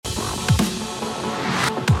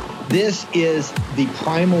This is the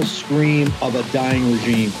primal scream of a dying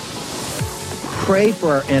regime. Pray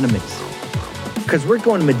for our enemies, because we're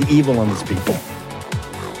going medieval on these people.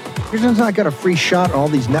 Here's not got a free shot on all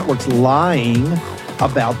these networks lying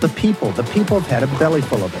about the people. The people have had a belly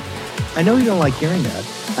full of it. I know you don't like hearing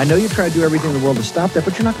that. I know you try to do everything in the world to stop that,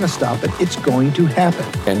 but you're not going to stop it. It's going to happen.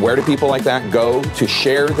 And where do people like that go to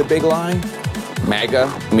share the big lie?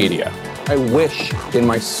 MAGA media. I wish in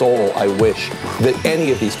my soul, I wish that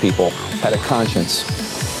any of these people had a conscience.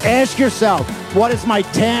 Ask yourself, what is my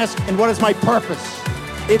task and what is my purpose?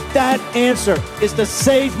 If that answer is to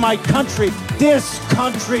save my country, this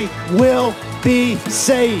country will be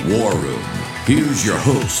saved. War Room. Here's your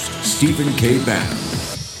host, Stephen K. Bannon.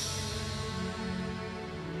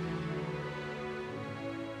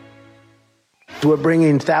 We're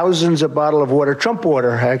bringing thousands of bottles of water, Trump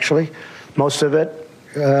water, actually, most of it.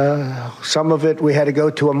 Some of it we had to go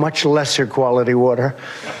to a much lesser quality water.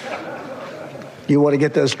 You want to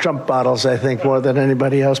get those Trump bottles, I think, more than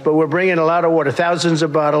anybody else. But we're bringing a lot of water, thousands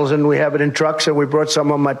of bottles, and we have it in trucks, and we brought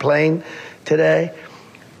some on my plane today.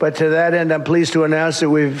 But to that end, I'm pleased to announce that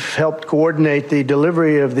we've helped coordinate the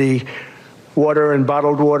delivery of the water and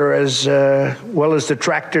bottled water, as well as the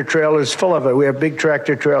tractor trailers full of it. We have big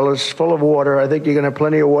tractor trailers full of water. I think you're going to have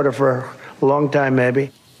plenty of water for a long time,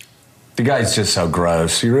 maybe. The guy's just so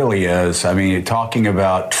gross. He really is. I mean, talking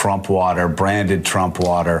about Trump water, branded Trump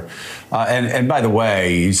water. And by the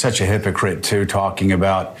way, he's such a hypocrite, too, talking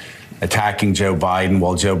about attacking Joe Biden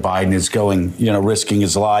while Joe Biden is going, risking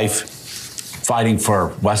his life, fighting for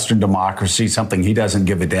Western democracy, something he doesn't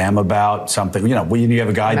give a damn about, something, when you have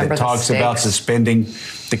a guy that talks about suspending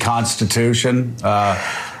the Constitution,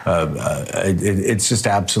 it's just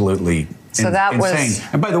absolutely insane.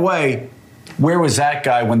 And by the way, where was that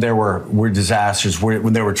guy when there were disasters,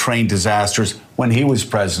 when there were train disasters, when he was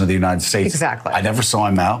president of the United States? Exactly. I never saw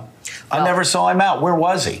him out. I never saw him out. Where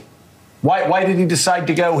was he? Why did he decide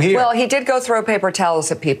to go here? Well, he did go throw paper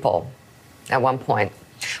towels at people at one point.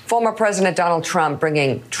 Former President Donald Trump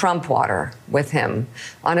bringing Trump water with him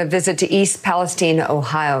on a visit to East Palestine,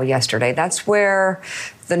 Ohio yesterday. That's where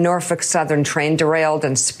the Norfolk Southern train derailed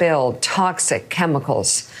and spilled toxic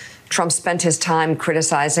chemicals. Trump spent his time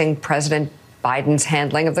criticizing President Biden's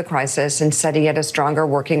handling of the crisis and said he had a stronger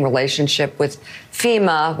working relationship with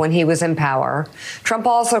FEMA when he was in power. Trump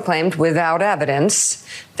also claimed, without evidence,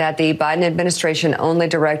 that the Biden administration only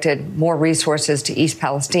directed more resources to East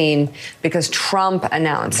Palestine because Trump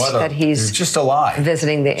announced that he's just a lie.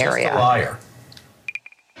 Visiting the area. Just a liar.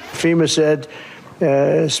 FEMA said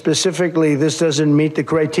specifically this doesn't meet the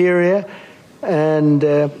criteria, and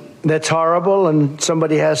that's horrible, and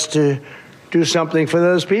somebody has to do something for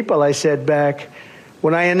those people. I said back,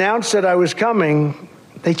 when I announced that I was coming,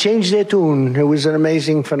 they changed their tune. It was an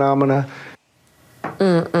amazing phenomena.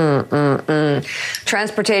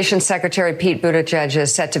 Transportation Secretary Pete Buttigieg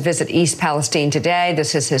is set to visit East Palestine today.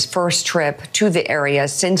 This is his first trip to the area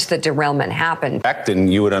since the derailment happened.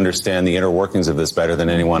 And you would understand the inner workings of this better than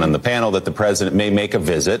anyone on the panel, that the president may make a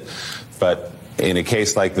visit, but in a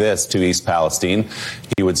case like this to East Palestine,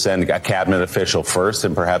 he would send a cabinet official first,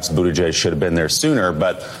 and perhaps Buttigieg should have been there sooner,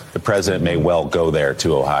 but the president may well go there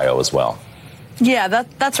to Ohio as well. Yeah,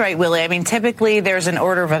 that's right, Willie. I mean, typically there's an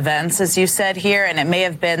order of events, as you said here, and it may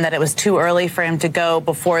have been that it was too early for him to go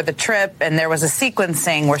before the trip, and there was a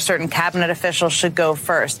sequencing where certain cabinet officials should go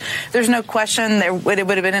first. There's no question it would have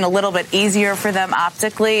been a little bit easier for them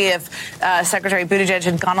optically if Secretary Buttigieg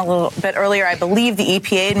had gone a little bit earlier. I believe the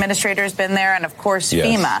EPA administrator has been there, and of course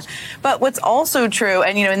FEMA. But what's also true,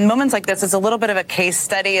 and in moments like this, it's a little bit of a case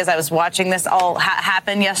study as I was watching this all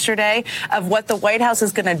happen yesterday, of what the White House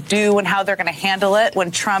is going to do and how they're going to handle it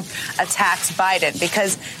when Trump attacks Biden,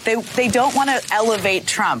 because they don't want to elevate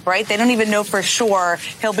Trump, right? They don't even know for sure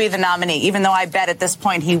he'll be the nominee, even though I bet at this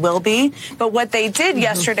point he will be. But what they did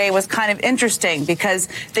yesterday was kind of interesting, because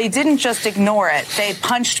they didn't just ignore it. They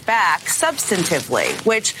punched back substantively,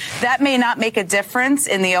 which that may not make a difference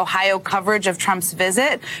in the Ohio coverage of Trump's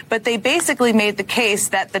visit, but they basically made the case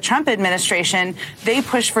that the Trump administration, they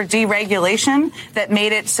pushed for deregulation that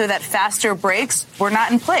made it so that faster brakes were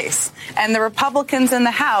not in place. And the Republicans in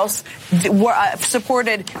the House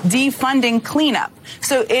supported defunding cleanup.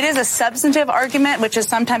 So it is a substantive argument, which is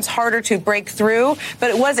sometimes harder to break through.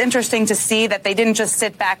 But it was interesting to see that they didn't just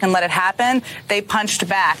sit back and let it happen. They punched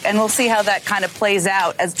back. And we'll see how that kind of plays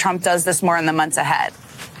out as Trump does this more in the months ahead.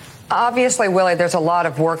 Obviously, Willie, there's a lot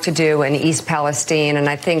of work to do in East Palestine, and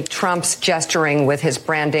I think Trump's gesturing with his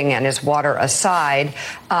branding and his water aside,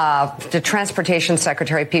 the Transportation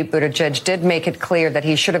Secretary, Pete Buttigieg, did make it clear that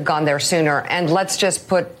he should have gone there sooner. And let's just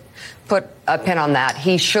put put a pin on that.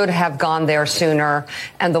 He should have gone there sooner,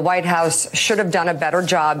 and the White House should have done a better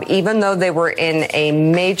job, even though they were in a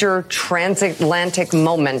major transatlantic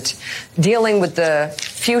moment dealing with the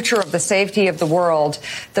future of the safety of the world.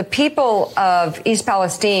 The people of East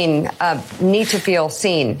Palestine need to feel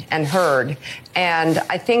seen and heard. And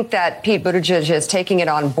I think that Pete Buttigieg is taking it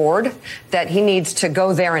on board that he needs to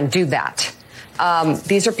go there and do that.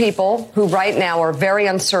 These are people who right now are very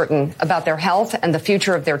uncertain about their health and the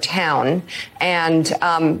future of their town. And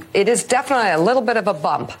it is definitely a little bit of a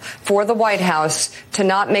bump for the White House to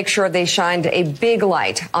not make sure they shined a big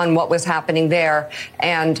light on what was happening there.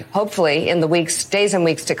 And hopefully in the days and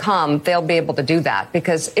weeks to come, they'll be able to do that,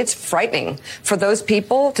 because it's frightening for those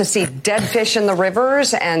people to see dead fish in the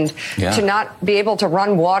rivers and to not be able to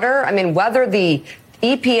run water. I mean, whether the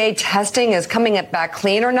EPA testing is coming back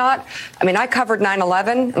clean or not. I mean, I covered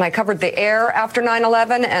 9/11 and I covered the air after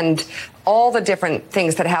 9/11 and all the different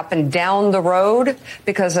things that happened down the road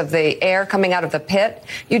because of the air coming out of the pit.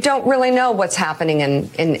 You don't really know what's happening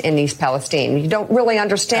in East Palestine. You don't really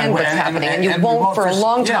understand what's happening, and you won't for a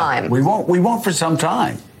long time. We won't for some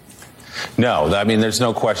time. No, I mean, there's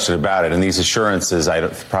no question about it. And these assurances, I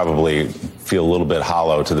probably feel a little bit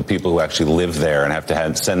hollow to the people who actually live there and have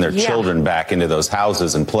to send their children back into those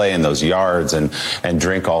houses and play in those yards and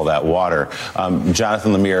drink all that water.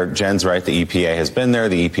 Jonathan Lemire, Jen's right. The EPA has been there.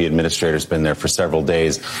 The EPA administrator has been there for several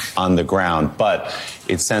days on the ground. But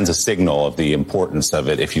it sends a signal of the importance of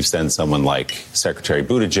it if you send someone like Secretary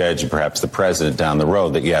Buttigieg and perhaps the president down the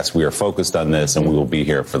road that, yes, we are focused on this and we will be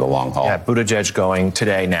here for the long haul. Yeah, Buttigieg going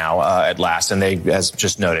today now at last. And they, as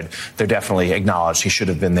just noted, they're definitely acknowledged he should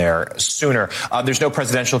have been there sooner. There's no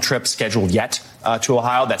presidential trip scheduled yet to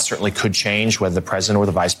Ohio. That certainly could change. Whether the president or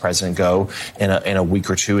the vice president go in a week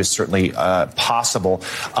or two is certainly possible.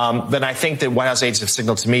 But I think that White House aides have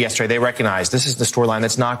signaled to me yesterday they recognize this is the storyline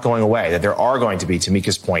that's not going away, that there are going to be, to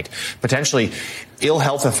Mika's point, potentially ill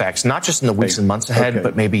health effects, not just in the weeks and months ahead,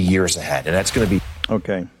 but maybe years ahead. And that's going to be.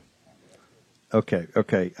 Okay.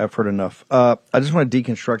 I've heard enough. I just want to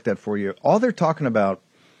deconstruct that for you. All they're talking about,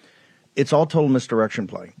 it's all total misdirection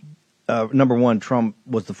play. Number one, Trump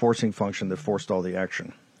was the forcing function that forced all the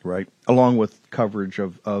action, right? Along with coverage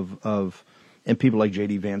of and people like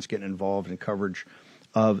J.D. Vance getting involved in coverage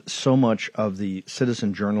of so much of the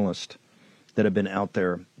citizen journalists that have been out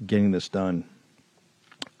there getting this done.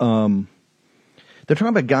 They're talking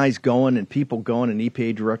about guys going and people going and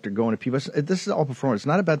EPA director going and people. This is all performance. It's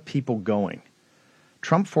not about people going.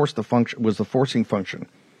 Trump forced the function, was the forcing function.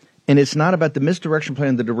 And it's not about the misdirection plan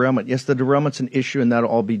and the derailment. Yes, the derailment's an issue and that'll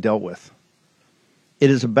all be dealt with. It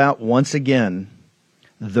is about, once again,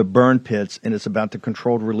 the burn pits, and it's about the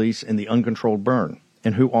controlled release and the uncontrolled burn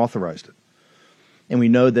and who authorized it. And we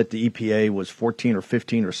know that the EPA was 14 or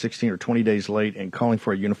 15 or 16 or 20 days late in calling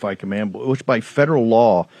for a unified command, which by federal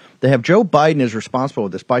law, they have Joe Biden is responsible for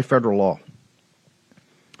this by federal law.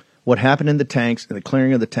 What happened in the tanks and the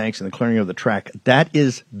clearing of the tanks and the clearing of the track, that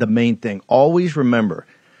is the main thing. Always remember,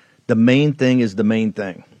 the main thing is the main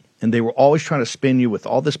thing. And they were always trying to spin you with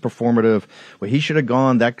all this performative, well, he should have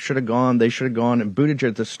gone, that should have gone, they should have gone. And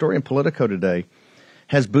Buttigieg, the story in Politico today,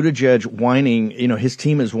 has Buttigieg whining, his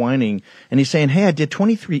team is whining, and he's saying, hey, I did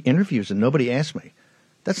 23 interviews and nobody asked me.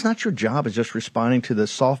 That's not your job, is just responding to the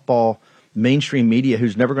softball mainstream media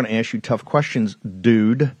who's never going to ask you tough questions,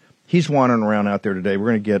 dude. He's wandering around out there today.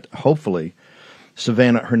 We're going to get, hopefully,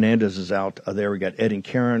 Savannah Hernandez is out there. We got Ed and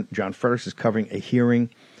Karen. John Fredericks is covering a hearing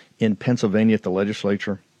in Pennsylvania at the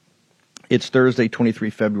legislature. It's Thursday, 23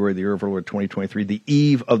 February, the year of our Lord 2023, the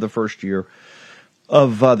eve of the first year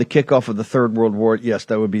of the kickoff of the Third World War. Yes,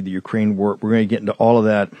 that would be the Ukraine war. We're going to get into all of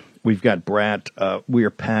that. We've got Brat. We are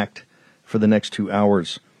packed for the next 2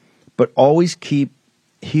 hours. But always keep,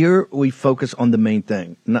 here we focus on the main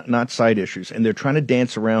thing, not side issues. And they're trying to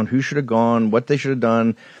dance around who should have gone, what they should have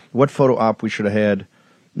done, what photo op we should have had.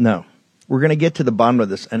 No. We're going to get to the bottom of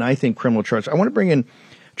this, and I think criminal charges. I want to bring in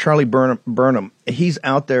Charlie Burnham. He's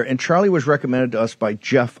out there, and Charlie was recommended to us by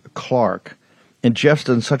Jeff Clark. And Jeff's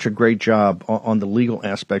done such a great job on the legal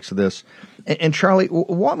aspects of this. And Charlie,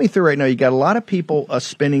 walk me through right now. You got a lot of people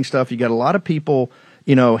spinning stuff. You got a lot of people,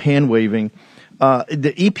 hand waving.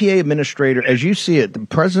 The EPA administrator, as you see it,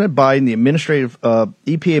 President Biden, the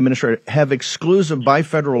EPA administrator, have exclusive by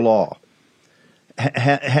federal law,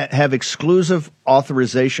 have exclusive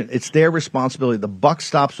authorization. It's their responsibility. The buck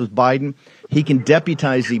stops with Biden. He can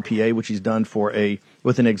deputize EPA, which he's done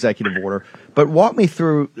with an executive order. But walk me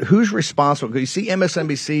through who's responsible. Because you see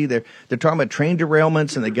MSNBC, they're talking about train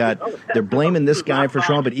derailments, and they're blaming this guy for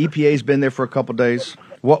showing, but EPA's been there for a couple of days.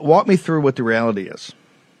 Walk me through what the reality is.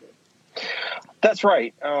 That's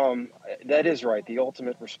right. That is right. The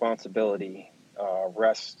ultimate responsibility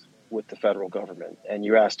rests with the federal government. And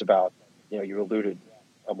you asked about, you alluded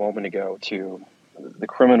a moment ago to the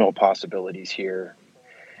criminal possibilities here.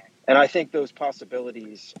 And I think those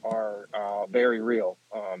possibilities are very real.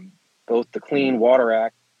 Both the Clean Water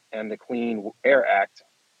Act and the Clean Air Act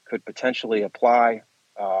could potentially apply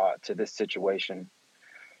to this situation.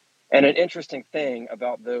 And an interesting thing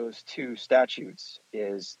about those two statutes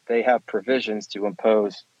is they have provisions to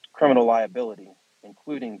impose criminal liability,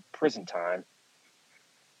 including prison time,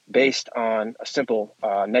 based on a simple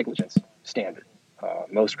negligence standard.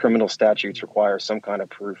 Most criminal statutes require some kind of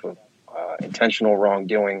proof of intentional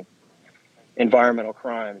wrongdoing. Environmental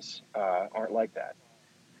crimes aren't like that.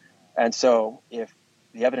 And so if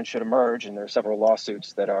the evidence should emerge, and there are several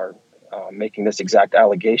lawsuits that are making this exact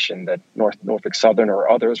allegation that Norfolk Southern or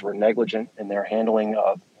others were negligent in their handling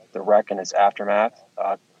of the wreck and its aftermath,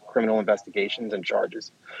 criminal investigations and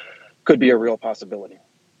charges could be a real possibility.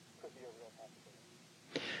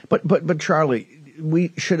 But Charlie,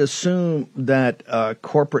 we should assume that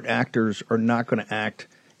corporate actors are not going to act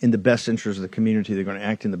in the best interest of the community. They're going to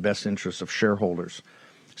act in the best interest of shareholders.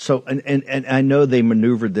 So, and I know they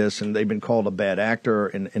maneuvered this, and they've been called a bad actor,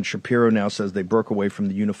 and Shapiro now says they broke away from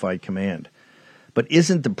the unified command. But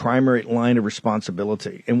isn't the primary line of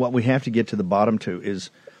responsibility, and what we have to get to the bottom to is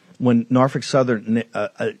when Norfolk Southern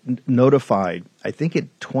notified, I think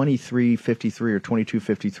at 23:53 or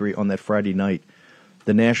 22:53 on that Friday night,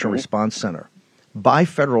 the National Response Center. By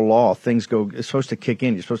federal law, things it's supposed to kick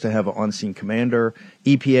in. You're supposed to have an on-scene commander.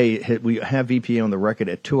 EPA, we have EPA on the record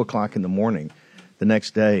at 2 o'clock in the morning the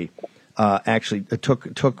next day, actually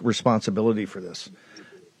took responsibility for this.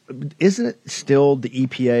 Isn't it still the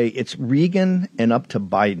EPA? It's Regan and up to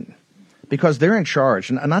Biden, because they're in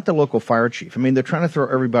charge, and not the local fire chief. I mean, they're trying to throw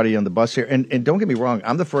everybody on the bus here. And don't get me wrong,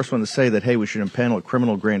 I'm the first one to say that, hey, we should impanel a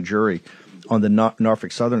criminal grand jury on the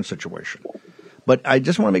Norfolk Southern situation. But I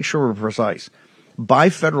just want to make sure we're precise.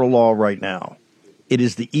 By federal law right now, it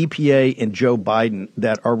is the EPA and Joe Biden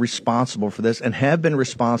that are responsible for this and have been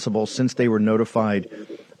responsible since they were notified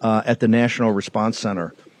at the National Response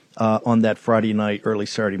Center on that Friday night, early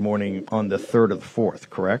Saturday morning on the 3rd or the 4th,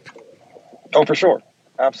 correct? Oh, for sure.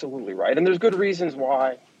 Absolutely right. And there's good reasons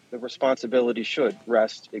why the responsibility should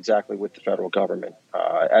rest exactly with the federal government.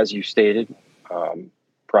 As you stated,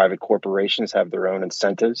 private corporations have their own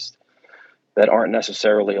incentives that aren't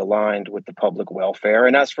necessarily aligned with the public welfare.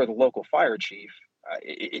 And as for the local fire chief,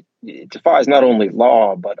 it defies not only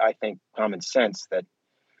law, but I think common sense that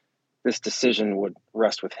this decision would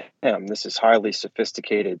rest with him. This is highly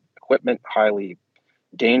sophisticated equipment, highly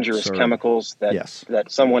dangerous chemicals that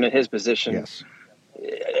someone in his position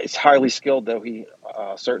is highly skilled, though he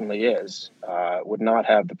certainly is, would not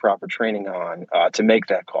have the proper training on to make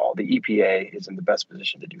that call. The EPA is in the best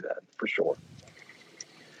position to do that, for sure.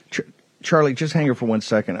 Charlie, just hang here for 1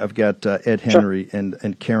 second. I've got Ed Henry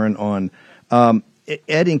and Karen on.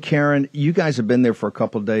 Ed and Karen, you guys have been there for a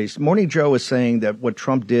couple of days. Morning Joe is saying that what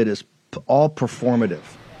Trump did is all performative,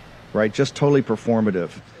 right? Just totally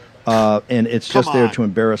performative. And it's just there to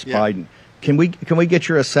embarrass Biden. Can we get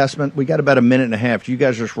your assessment? We got about a minute and a half. You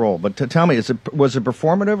guys just roll. But tell me, was it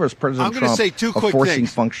performative, or is President Trump say two quick forcing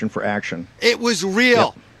things. function for action? It was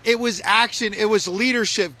real. Yep. It was action. It was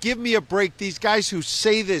leadership. Give me a break. These guys who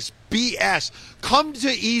say this BS. Come to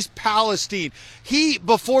East Palestine. He,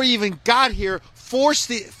 before he even got here, forced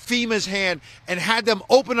the FEMA's hand and had them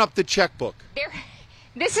open up the checkbook.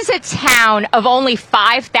 This is a town of only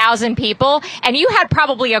 5,000 people, and you had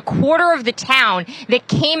probably a quarter of the town that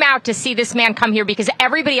came out to see this man come here because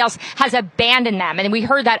everybody else has abandoned them. And we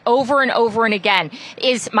heard that over and over and again.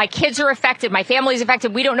 Is my kids are affected, my family's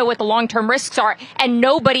affected, we don't know what the long-term risks are, and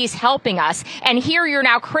nobody's helping us. And here you're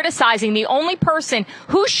now criticizing the only person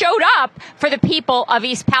who showed up for the people of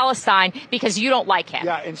East Palestine because you don't like him.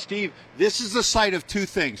 Yeah, and Steve, this is the site of two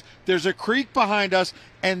things. There's a creek behind us,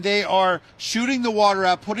 and they are shooting the water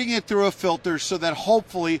out, putting it through a filter so that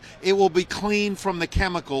hopefully it will be clean from the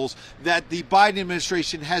chemicals that the Biden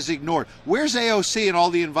administration has ignored. Where's AOC and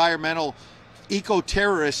all the environmental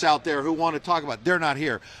eco-terrorists out there who want to talk about it? They're not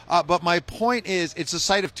here. But my point is, it's a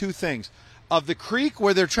site of two things. Of the creek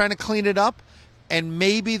where they're trying to clean it up, and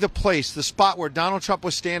maybe the spot where Donald Trump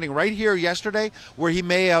was standing right here yesterday, where he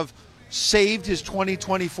may have saved his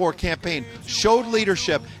 2024 campaign, showed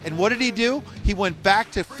leadership. And what did he do? He went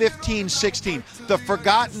back to 1516, the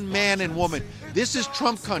forgotten man and woman. This is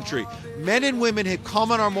Trump country. Men and women have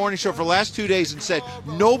come on our morning show for the last 2 days and said,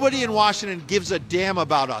 nobody in Washington gives a damn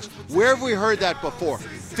about us. Where have we heard that before?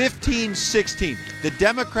 15, 16. The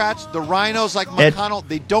Democrats, the rhinos like McConnell,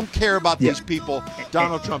 they don't care about these people.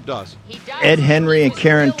 Donald Trump does. Ed Henry and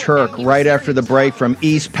Karen Turk right after the break from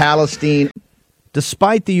East Palestine.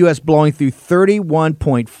 Despite the U.S. blowing through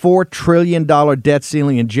 $31.4 trillion debt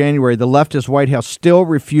ceiling in January, the leftist White House still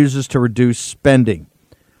refuses to reduce spending.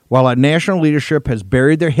 While our national leadership has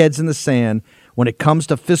buried their heads in the sand, when it comes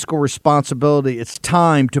to fiscal responsibility, it's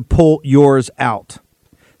time to pull yours out.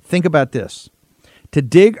 Think about this. To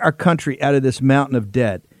dig our country out of this mountain of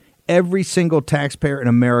debt, every single taxpayer in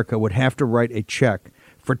America would have to write a check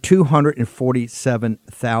for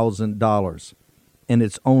 $247,000. And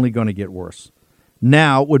it's only going to get worse.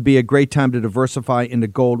 Now would be a great time to diversify into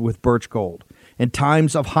gold with Birch Gold. In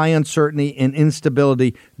times of high uncertainty and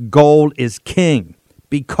instability, gold is king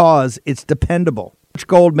because it's dependable. Birch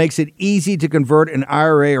Gold makes it easy to convert an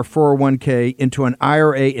IRA or 401k into an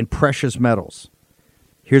IRA in precious metals.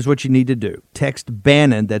 Here's what you need to do. Text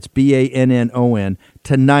Bannon, that's Bannon,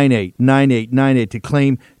 to 989898 to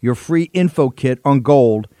claim your free info kit on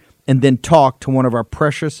gold and then talk to one of our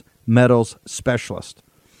precious metals specialists.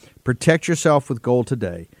 Protect yourself with gold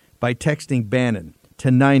today by texting Bannon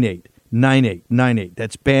to 989898.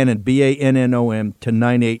 That's Bannon, Bannon, to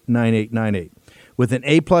 989898. With an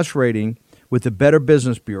A-plus rating, with the Better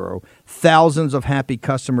Business Bureau, thousands of happy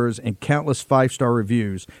customers, and countless 5-star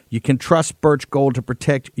reviews, you can trust Birch Gold to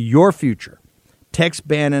protect your future. Text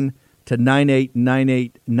Bannon to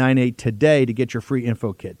 989898 today to get your free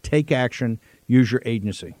info kit. Take action. Use your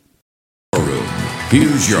agency.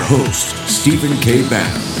 Here's your host, Stephen K.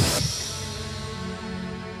 Bannon.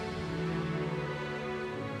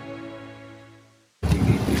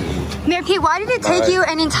 Mayor Pete, why did it take you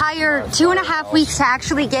an entire 2.5 weeks to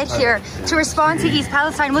actually get here to respond to East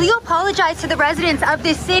Palestine? Will you apologize to the residents of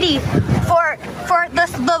this city for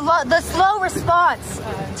the slow response,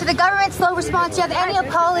 to the government's slow response? Do you have any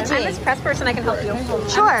apology? I'm a press person. I can help you.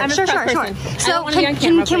 Sure. So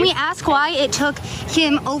can we ask why it took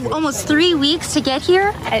him almost 3 weeks to get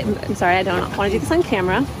here? I'm sorry, I don't want to do this on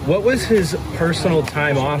camera. What was his personal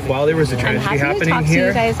time off while there was a tragedy happening here?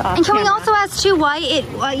 You guys off and can camera. we also ask too why it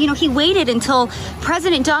he waited until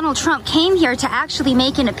President Donald Trump came here to actually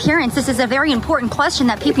make an appearance? This is a very important question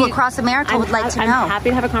that people across America would like to know. I'm happy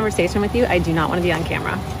to have a conversation with you. I do not want to be on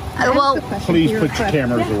camera. Please put your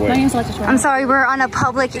cameras away. My name's Alexis. I'm sorry, we're on a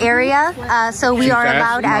public area, so we are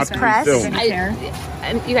allowed as press.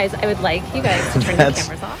 You guys, I would like you guys to turn the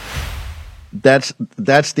cameras off. That's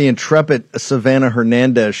the intrepid Savannah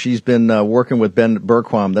Hernandez. She's been working with Ben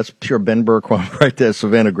Bergquam. That's pure Ben Bergquam right there.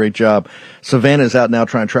 Savannah, great job. Savannah's out now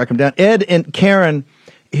trying to track him down. Ed and Karen,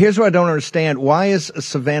 here's what I don't understand. Why is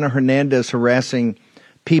Savannah Hernandez harassing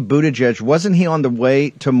Pete Buttigieg? Wasn't he on the way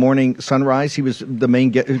to Morning Sunrise? He was the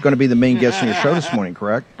main going to be the main guest on your show this morning,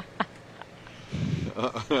 correct?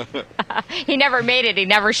 He never made it. He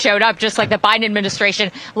never showed up, just like the Biden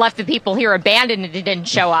administration left the people here abandoned and didn't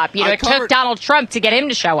show up. It took Donald Trump to get him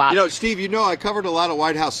to show up. Steve, I covered a lot of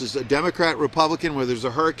White Houses, a Democrat, Republican, where there's a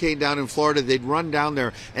hurricane down in Florida. They'd run down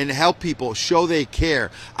there and help people, show they care.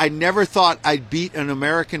 I never thought I'd beat an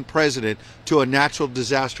American president to a natural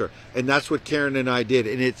disaster. And that's what Karen and I did.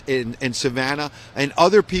 And it's in Savannah and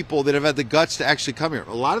other people that have had the guts to actually come here.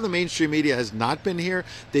 A lot of the mainstream media has not been here.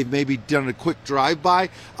 They've maybe done a quick drive-by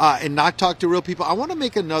and not talked to real people. I want to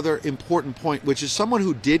make another important point, which is someone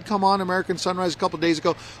who did come on American Sunrise a couple of days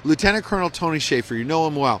ago, Lieutenant Colonel Tony Shaffer. You know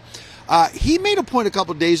him well. He made a point a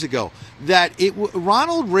couple of days ago that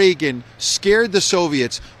Ronald Reagan scared the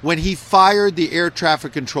Soviets when he fired the air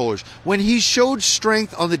traffic controllers. When he showed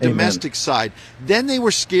strength on the domestic side, then they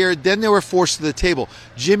were scared, then they were forced to the table.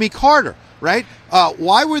 Jimmy Carter, right?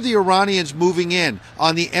 Why were the Iranians moving in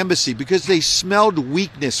on the embassy? Because they smelled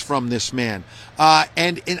weakness from this man.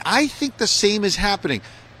 And I think the same is happening.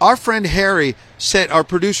 Our friend Harry our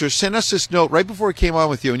producer sent us this note right before he came on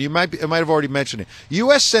with you, and I might have already mentioned it.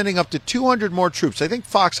 U.S. sending up to 200 more troops. I think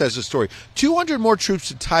Fox has the story. 200 more troops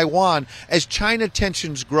to Taiwan as China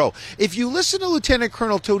tensions grow. If you listen to Lieutenant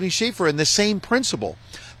Colonel Tony Shaffer and the same principle,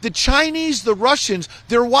 the Chinese, the Russians,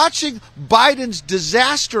 they're watching Biden's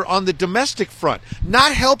disaster on the domestic front,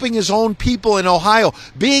 not helping his own people in Ohio,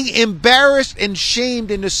 being embarrassed and shamed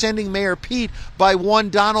into sending Mayor Pete by one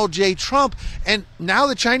Donald J. Trump. And now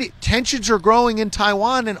the Chinese tensions are growing in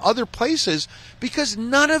Taiwan and other places Because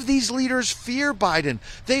none of these leaders fear Biden.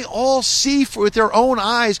 They all see with their own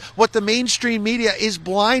eyes what the mainstream media is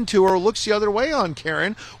blind to or looks the other way on,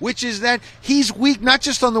 Karen, which is that he's weak, not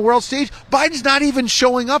just on the world stage. Biden's not even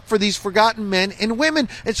showing up for these forgotten men and women.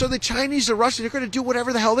 And so the Chinese, the Russians, they're going to do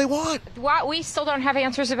whatever the hell they want. We still don't have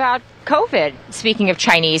answers about COVID, speaking of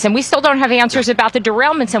Chinese, and we still don't have answers about the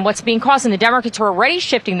derailments and what's being caused. And the Democrats are already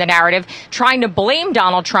shifting the narrative, trying to blame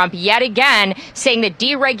Donald Trump yet again, saying that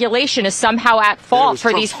deregulation is somehow at fault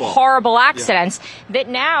for these horrible accidents that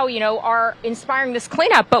now, are inspiring this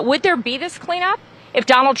cleanup. But would there be this cleanup if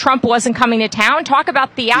Donald Trump wasn't coming to town? Talk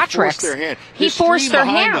about theatrics. He forced their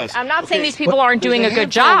hand. I'm not saying these people aren't doing a good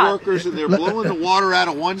job. Workers, and they're blowing the water out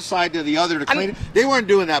of one side to the other to clean it. They weren't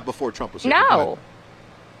doing that before Trump was here. No.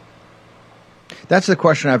 That's the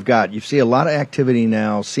question I've got. You see a lot of activity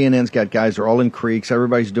now. CNN's got guys, they're all in creeks.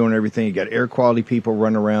 Everybody's doing everything. You got air quality people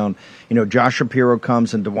running around. Josh Shapiro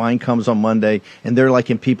comes and DeWine comes on Monday, and they're like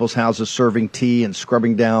in people's houses serving tea and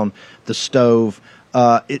scrubbing down the stove.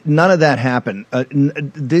 None of that happened.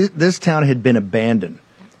 This town had been abandoned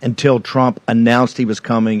until Trump announced he was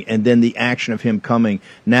coming, and then the action of him coming.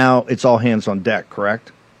 Now it's all hands on deck,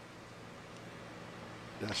 correct?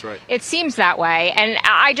 That's right. It seems that way. And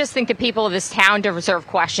I just think the people of this town deserve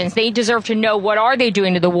questions. They deserve to know what are they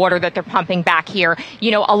doing to the water that they're pumping back here.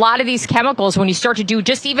 A lot of these chemicals, when you start to do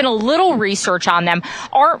just even a little research on them,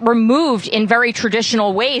 aren't removed in very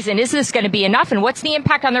traditional ways. And is this going to be enough? And what's the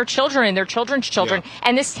impact on their children and their children's children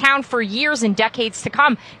and this town for years and decades to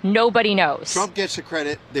come? Nobody knows. Trump gets the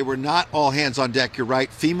credit. They were not all hands on deck. You're right.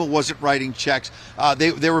 FEMA wasn't writing checks.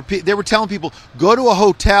 They were telling people, go to a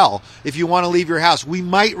hotel if you want to leave your house.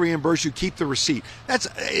 We might reimburse you. Keep the receipt.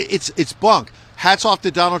 It's bunk. Hats off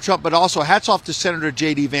to Donald Trump, but also hats off to Senator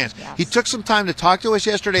J.D. Vance. Yes. He took some time to talk to us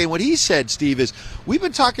yesterday, and what he said, Steve, is we've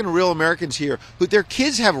been talking to real Americans here who their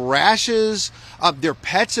kids have rashes, their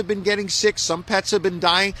pets have been getting sick, some pets have been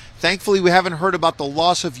dying. Thankfully, we haven't heard about the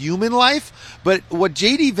loss of human life, but what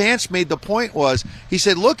J.D. Vance made the point was, he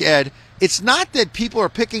said, look, Ed, it's not that people are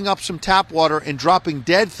picking up some tap water and dropping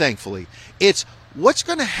dead, thankfully. It's what's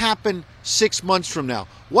going to happen 6 months from now?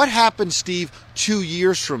 What happens, Steve, 2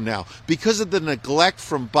 years from now? Because of the neglect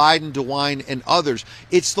from Biden, DeWine, and others,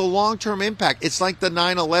 it's the long-term impact. It's like the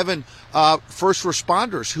 9/11 first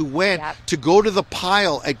responders who went to go to the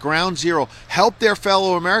pile at ground zero, help their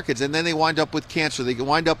fellow Americans, and then they wind up with cancer. They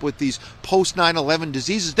wind up with these post-9/11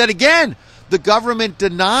 diseases that, again, the government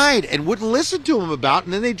denied and wouldn't listen to them about,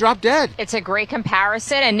 and then they dropped dead. It's a great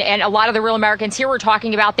comparison, and a lot of the real Americans here were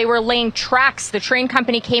talking about they were laying tracks. The train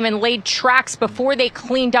company came and laid tracks before they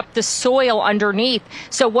cleaned up the soil underneath.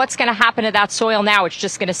 So what's going to happen to that soil now? It's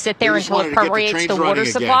just going to sit there until it permeates the water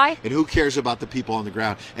supply? And who cares about the people on the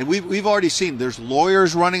ground? And we've already seen there's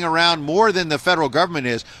lawyers running around more than the federal government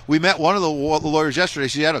is. We met one of the lawyers yesterday.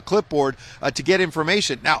 She had a clipboard to get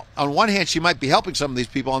information. Now, on one hand, she might be helping some of these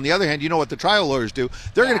people. On the other hand, you know what the trial lawyers do?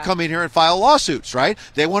 They're going to come in here and file lawsuits, right?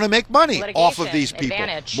 They want to make money off of these people.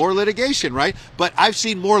 Advantage. More litigation, right? But I've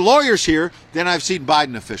seen more lawyers here than I've seen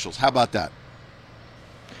Biden officials. How about that?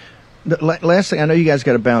 Last thing, I know you guys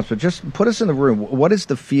got to bounce, but just put us in the room. What is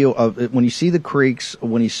the feel of when you see the creeks,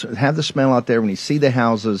 when you have the smell out there, when you see the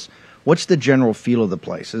houses? What's the general feel of the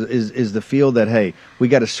place? Is the feel that, hey, we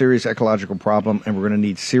got a serious ecological problem and we're going to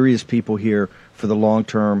need serious people here for the long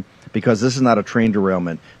term because this is not a train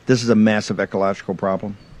derailment. This is a massive ecological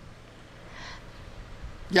problem?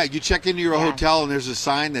 Yeah, you check into your hotel and there's a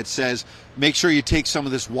sign that says, make sure you take some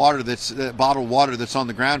of this water bottled water that's on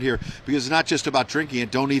the ground here, because it's not just about drinking it.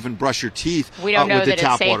 Don't even brush your teeth we don't know with the that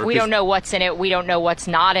tap it's safe. water. We don't know what's in it. We don't know what's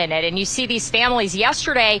not in it. And you see these families.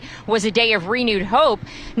 Yesterday was a day of renewed hope,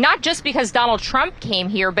 not just because Donald Trump came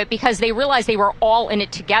here, but because they realized they were all in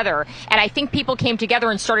it together. And I think people came together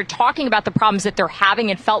and started talking about the problems that they're having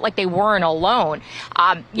and felt like they weren't alone.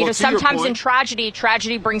 Sometimes in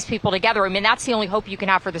tragedy brings people together. I mean, that's the only hope you can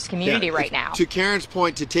have for this community right now. To Karen's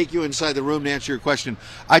point, to take you inside the room to answer your question,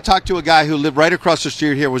 I talked to a guy who lived right across the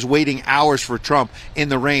street here, was waiting hours for Trump in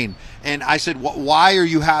the rain. And I said, why are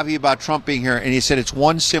you happy about Trump being here? And he said, it's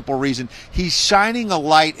one simple reason. He's shining a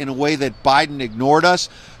light in a way that Biden ignored us.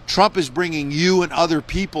 Trump is bringing you and other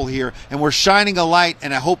people here, and we're shining a light,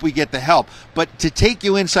 and I hope we get the help. But to take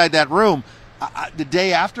you inside that room, the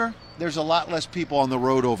day after, there's a lot less people on the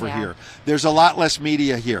road over here. There's a lot less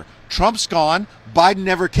media here. Trump's gone. Biden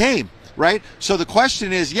never came, right? So the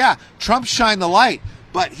question is, Trump shined the light,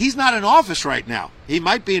 but he's not in office right now. He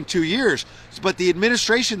might be in 2 years, but the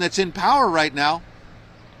administration that's in power right now,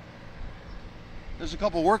 there's a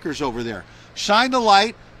couple workers over there. Shine the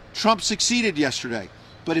light. Trump succeeded yesterday,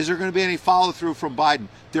 but is there going to be any follow through from Biden?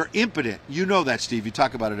 They're impotent. You know that, Steve. You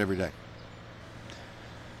talk about it every day.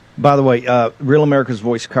 By the way, Real America's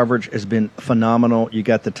Voice coverage has been phenomenal. You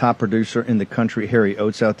got the top producer in the country, Harry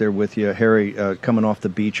Oates, out there with you. Harry, coming off the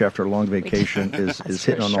beach after a long vacation, is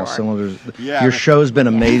hitting on all cylinders. Yeah. Your show's been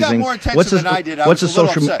amazing. You got more attention than I did. I was a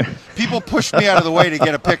little upset. People pushed me out of the way to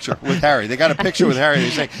get a picture with Harry. They got a picture with Harry. They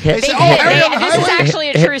say, this is actually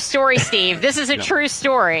a true story, Steve. This is a true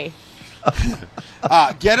story.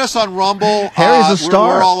 Get us on Rumble. Harry's a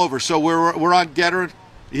star. We're all over. So we're on Getter.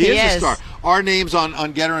 He is a star. Our name's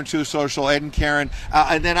on Getter and Truth Social, Ed and Karen.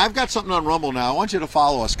 And then I've got something on Rumble now. I want you to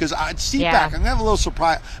follow us because CPAC, I'm going to have a little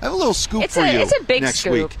surprise. I have a little scoop for you. It's a big next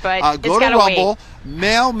scoop, week. but go to Rumble.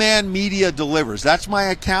 Mailman Media Delivers. That's my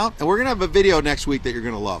account. And we're going to have a video next week that you're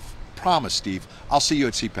going to love. Promise, Steve. I'll see you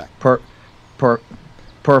at CPAC.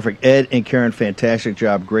 Perfect. Ed and Karen, fantastic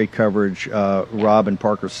job. Great coverage. Rob and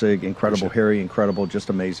Parker Sig, incredible. Harry, incredible. Just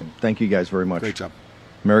amazing. Thank you guys very much. Great job.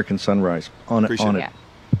 American Sunrise. On it. Appreciate it.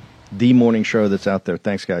 The morning show that's out there.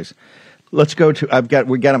 Thanks, guys. Let's go to,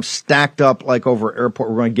 we got them stacked up like over airport.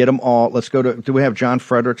 We're going to get them all. Let's go to, do we have John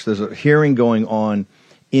Fredericks? There's a hearing going on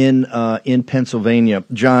in Pennsylvania.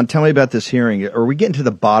 John, tell me about this hearing. Are we getting to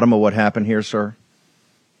the bottom of what happened here, sir?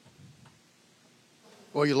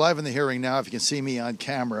 Well, you're live in the hearing now. If you can see me on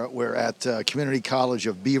camera, we're at Community College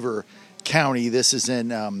of Beaver County. This is in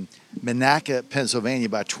Monaca, Pennsylvania,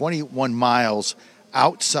 about 21 miles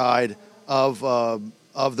outside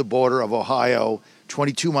of the border of Ohio,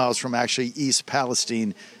 22 miles from actually East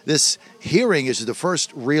Palestine. This hearing is the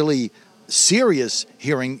first really serious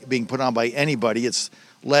hearing being put on by anybody. It's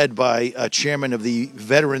led by a chairman of the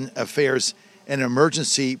Veteran Affairs and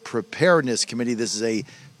Emergency Preparedness Committee. This is a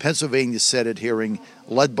Pennsylvania Senate hearing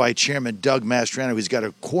led by Chairman Doug Mastriano, who's got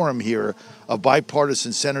a quorum here of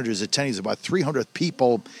bipartisan senators attending. There's about 300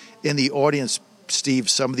 people in the audience, Steve,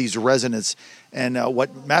 some of these residents. And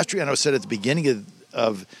what Mastriano said at the beginning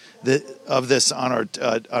of this on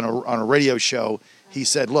a radio show, he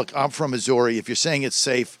said, "Look, I'm from Missouri. If you're saying it's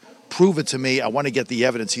safe, prove it to me. I want to get the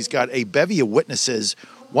evidence." He's got a bevy of witnesses.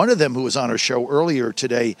 One of them who was on our show earlier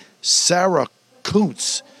today, Sarah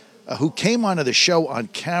Kuntz, who came onto the show on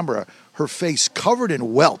camera, her face covered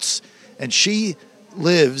in welts, and she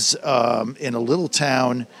lives in a little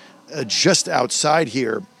town just outside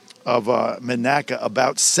here of Monaca,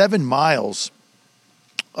 about 7 miles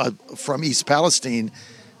from East Palestine.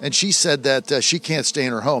 And she said that she can't stay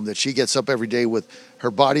in her home, that she gets up every day with her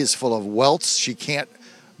body is full of welts. She can't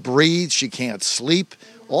breathe. She can't sleep.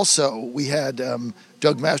 Also, we had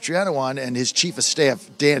Doug Mastriano on and his chief of staff,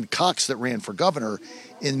 Dan Cox, that ran for governor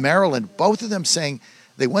in Maryland. Both of them saying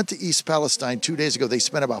they went to East Palestine 2 days ago. They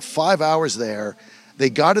spent about 5 hours there.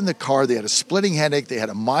 They got in the car. They had a splitting headache. They had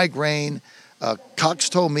a migraine. Cox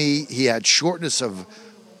told me he had shortness of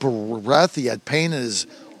breath. He had pain in his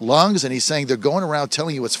lungs, and he's saying they're going around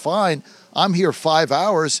telling you it's fine. I'm here 5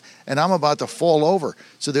 hours, and I'm about to fall over.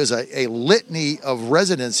 So there's a litany of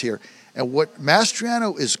residents here. And what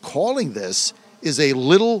Mastriano is calling this is a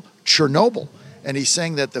little Chernobyl. And he's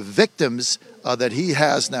saying that the victims that he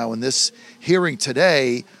has now in this hearing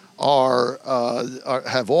today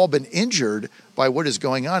have all been injured by what is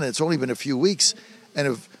going on. And it's only been a few weeks. And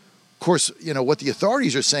of course, you know, what the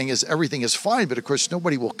authorities are saying is everything is fine, but of course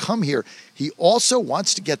nobody will come here. He also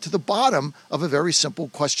wants to get to the bottom of a very simple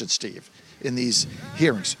question, Steve, in these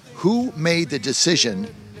hearings. Who made the decision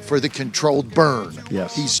for the controlled burn?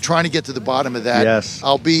 Yes. He's trying to get to the bottom of that. Yes.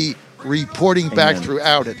 I'll be reporting back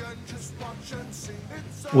throughout it.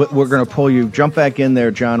 We're going to pull you. Jump back in there,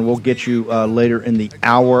 John. We'll get you later in the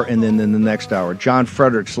hour and then in the next hour. John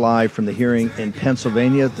Fredericks live from the hearing in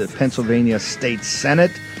Pennsylvania, the Pennsylvania State Senate,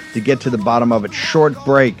 to get to the bottom of it. Short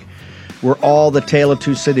break. We're all the tale of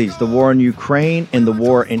two cities, the war in Ukraine and the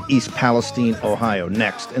war in East Palestine, Ohio.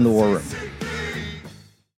 Next in the War Room.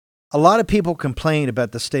 A lot of people complain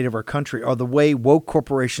about the state of our country or the way woke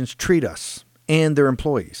corporations treat us and their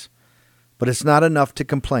employees. But it's not enough to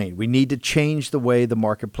complain. We need to change the way the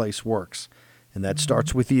marketplace works. And that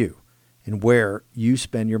starts with you and where you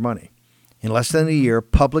spend your money. In less than a year,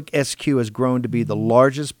 Public SQ has grown to be the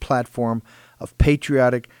largest platform of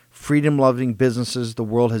patriotic, freedom-loving businesses the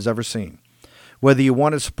world has ever seen. Whether you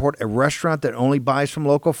want to support a restaurant that only buys from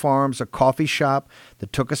local farms, a coffee shop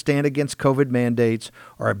that took a stand against COVID mandates,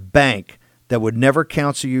 or a bank that would never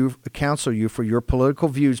counsel you for your political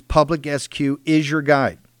views, Public SQ is your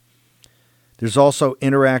guide. There's also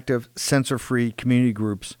interactive, censor-free community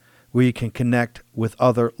groups where you can connect with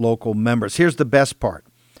other local members. Here's the best part.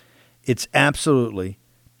 It's absolutely,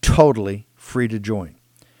 totally free to join.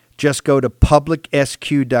 Just go to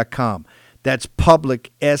publicsq.com. That's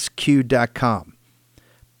publicsq.com.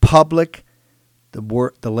 Public,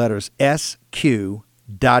 the letters SQ.com.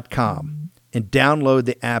 and download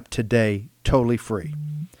the app today, totally free.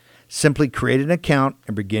 Simply create an account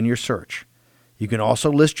and begin your search. You can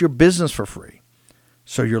also list your business for free,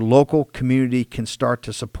 so your local community can start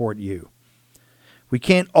to support you. We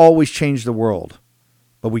can't always change the world,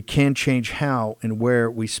 but we can change how and where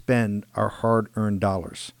we spend our hard-earned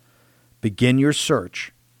dollars. Begin your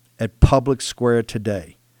search at Public Square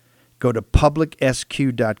today. Go to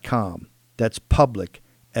publicsq.com. That's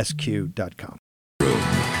publicsq.com.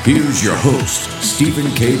 Here's your host, Stephen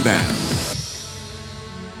K. Bannon.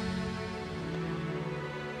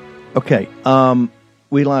 Okay,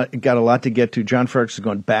 we got a lot to get to. John Fredericks is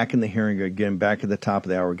going back in the hearing again, back at the top of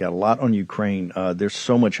the hour. We got a lot on Ukraine. There's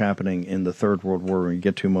so much happening in the Third World War. We're going to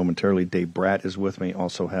get to momentarily. Dave Bratt is with me.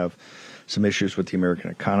 Also have some issues with the American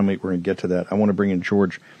economy. We're going to get to that. I want to bring in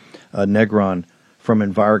George Negron from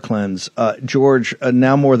EnviroCleanse. George,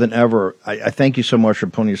 now more than ever, I thank you so much for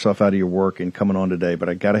pulling yourself out of your work and coming on today, but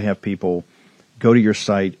I got to have people go to your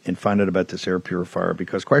site and find out about this air purifier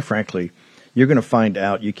because, quite frankly, you're going to find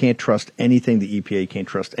out you can't trust anything the EPA, can't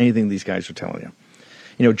trust anything these guys are telling you.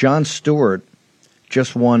 You know, Jon Stewart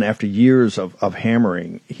just won after years of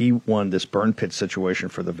hammering. He won this burn pit situation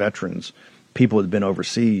for the veterans, people who had been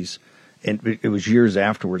overseas, and it was years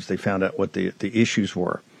afterwards they found out what the issues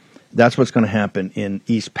were. That's what's going to happen in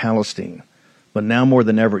East Palestine. But now more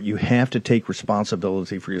than ever, you have to take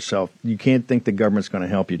responsibility for yourself. You can't think the government's going to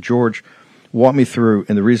help you. George, walk me through,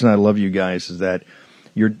 and the reason I love you guys is that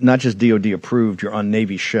you're not just DOD approved, you're on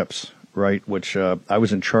Navy ships, right? Which I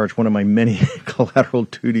was in charge. One of my many collateral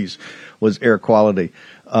duties was air quality.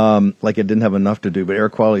 Like I didn't have enough to do, but air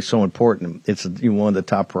quality is so important. It's one of the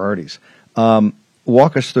top priorities.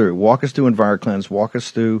 Walk us through EnviroCleanse, walk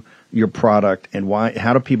us through your product and why.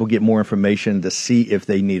 How do people get more information to see if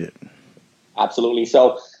they need it? Absolutely.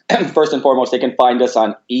 So first and foremost, they can find us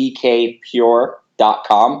on ekpure.com.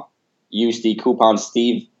 Use the coupon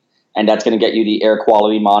Steve, and that's going to get you the air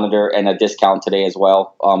quality monitor and a discount today as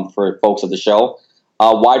well for folks of the show.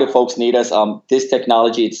 Why do folks need us? This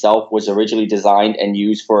technology itself was originally designed and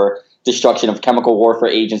used for destruction of chemical warfare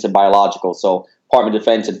agents and biologicals. So Department of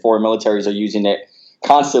Defense and foreign militaries are using it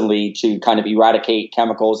constantly to kind of eradicate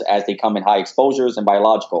chemicals as they come in high exposures and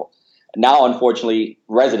biological. Now, unfortunately,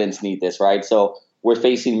 residents need this, right? So we're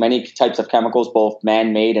facing many types of chemicals, both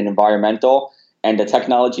man-made and environmental, and the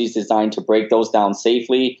technology is designed to break those down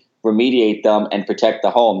safely, remediate them, and protect the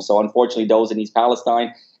home. So unfortunately, those in East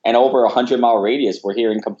Palestine and over 100-mile radius, we're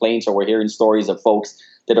hearing complaints or we're hearing stories of folks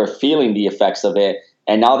that are feeling the effects of it.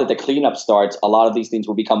 And now that the cleanup starts, a lot of these things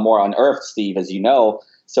will become more unearthed, Steve, as you know.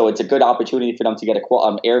 So it's a good opportunity for them to get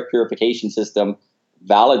an air purification system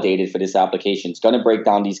validated for this application. It's going to break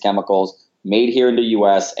down these chemicals made here in the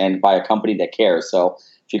U.S. and by a company that cares. So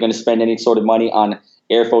if you're going to spend any sort of money on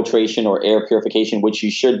air filtration or air purification, which you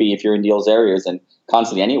should be if you're in those areas and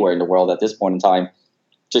constantly anywhere in the world at this point in time,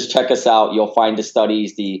 just check us out. You'll find the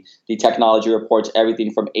studies, the technology reports,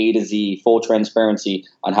 everything from A to Z, full transparency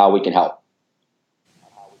on how we can help.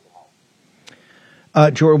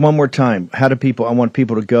 George, one more time. I want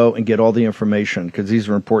people to go and get all the information because these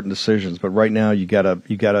are important decisions. But right now, you gotta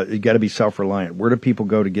be self-reliant. Where do people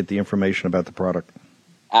go to get the information about the product?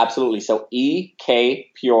 Absolutely. So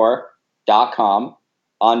ekpure.com.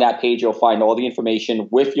 On that page, you'll find all the information.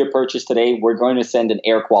 With your purchase today, we're going to send an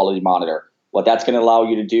air quality monitor. What that's going to allow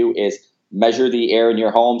you to do is measure the air in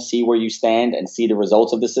your home, see where you stand, and see the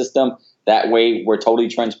results of the system. That way, we're totally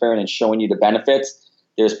transparent and showing you the benefits.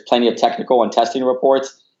 There's plenty of technical and testing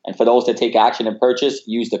reports. And for those that take action and purchase,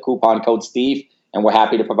 use the coupon code Steve, and we're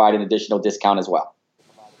happy to provide an additional discount as well.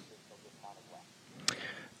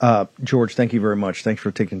 George, thank you very much. Thanks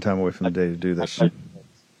for taking time away from the day to do this.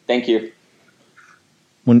 Thank you.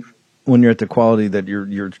 When you're at the quality that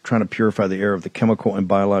you're trying to purify the air of the chemical and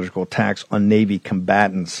biological attacks on Navy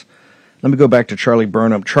combatants. Let me go back to Charlie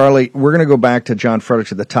Burnham. Charlie, we're going to go back to John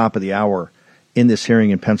Fredericks at the top of the hour in this hearing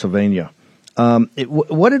in Pennsylvania.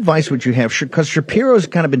 What advice would you have? Because Shapiro's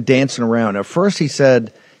kind of been dancing around. At first, he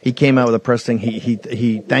said he came out with a press thing.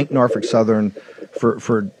 He thanked Norfolk Southern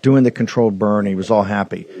for doing the controlled burn. He was all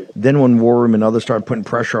happy. Then when War Room and others started putting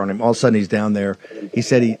pressure on him, all of a sudden he's down there. He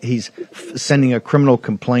said he's sending a criminal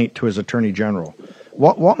complaint to his attorney general.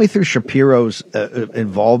 Walk me through Shapiro's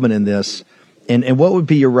involvement in this, and what would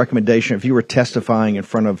be your recommendation if you were testifying in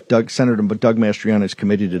front of Senator Doug Mastriano's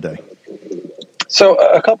committee today? So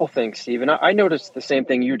a couple things, Steve, and I noticed the same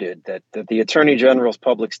thing you did, that the Attorney General's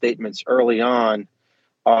public statements early on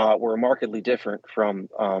were markedly different from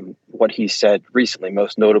what he said recently,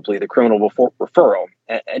 most notably the criminal referral.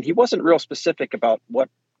 And he wasn't real specific about what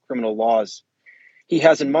criminal laws he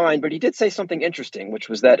has in mind, but he did say something interesting, which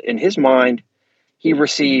was that in his mind, he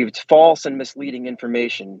received false and misleading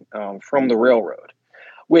information from the railroad,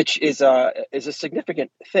 which is a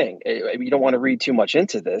significant thing. You don't want to read too much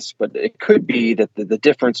into this, but it could be that the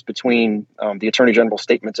difference between the Attorney General's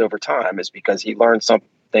statements over time is because he learned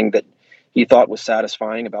something that he thought was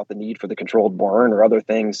satisfying about the need for the controlled burn or other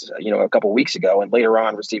things, a couple of weeks ago, and later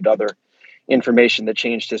on received other information that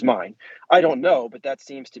changed his mind. I don't know, but that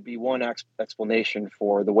seems to be one explanation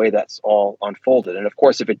for the way that's all unfolded. And of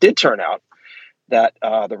course, if it did turn out that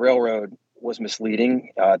the railroad was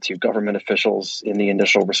misleading to government officials in the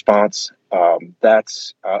initial response, that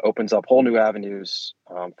opens up whole new avenues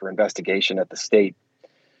for investigation at the state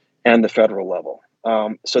and the federal level.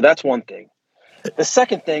 So that's one thing. The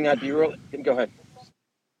second thing I'd be really... Go ahead.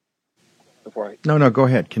 No, go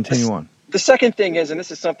ahead. Continue on. The second thing is, and this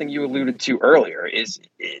is something you alluded to earlier, is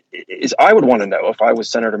I would want to know, if I was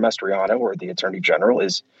Senator Mastriano or the Attorney General,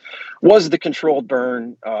 was the controlled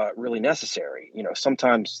burn really necessary?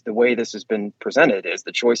 Sometimes the way this has been presented is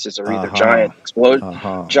the choices are either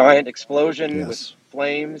giant explosion with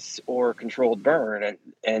flames or controlled burn.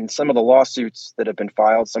 And some of the lawsuits that have been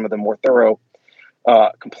filed, some of the more thorough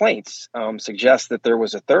complaints suggest that there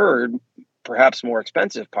was a third, perhaps more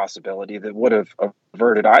expensive possibility that would have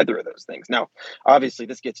averted either of those things. Now, obviously,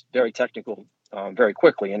 this gets very technical very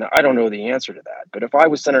quickly, and I don't know the answer to that. But if I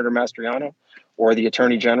was Senator Mastriano or the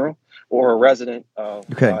Attorney General or a resident of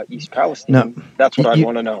East Palestine, that's what I'd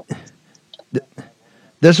want to know.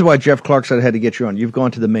 This is why Jeff Clark said I had to get you on. You've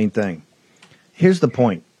gone to the main thing. Here's the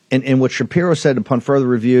point. And what Shapiro said upon further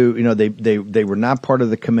review, they were not part of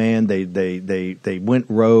the command. They went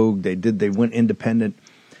rogue. They went independent.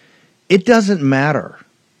 It doesn't matter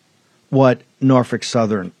what Norfolk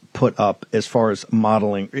Southern put up as far as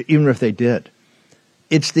modeling, even if they did.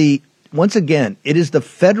 Once again, it is the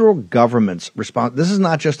federal government's response. This is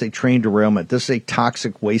not just a train derailment. This is a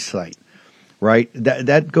toxic waste site, right?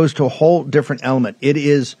 That goes to a whole different element. It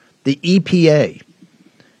is the EPA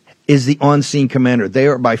is the on-scene commander. They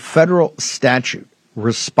are by federal statute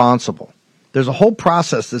responsible. There's a whole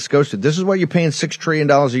process this goes through. This is what you're paying $6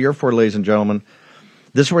 trillion a year for, ladies and gentlemen.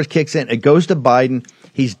 This is where it kicks in. It goes to Biden.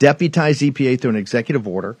 He's deputized EPA through an executive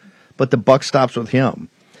order, but the buck stops with him.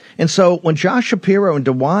 And so when Josh Shapiro and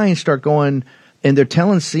DeWine start going and they're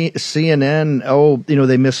telling CNN,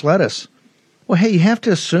 they misled us. Well, hey, you have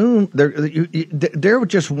to assume they're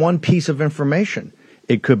just one piece of information.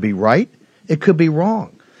 It could be right. It could be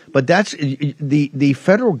wrong. But that's the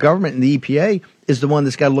federal government and the EPA is the one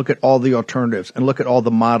that's got to look at all the alternatives and look at all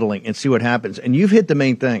the modeling and see what happens. And you've hit the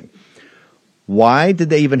main thing. Why did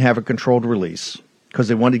they even have a controlled release? Because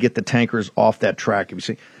they wanted to get the tankers off that track. You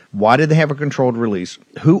see, why did they have a controlled release?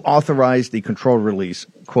 Who authorized the controlled release,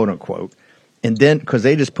 quote unquote? And then, because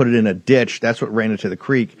they just put it in a ditch, that's what ran into the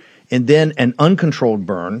creek. And then an uncontrolled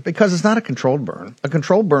burn, because it's not a controlled burn. A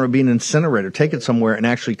controlled burn would be an incinerator. Take it somewhere and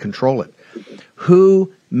actually control it.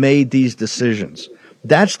 Who made these decisions?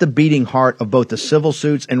 That's the beating heart of both the civil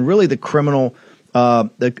suits and really the criminal,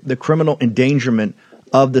 the criminal endangerment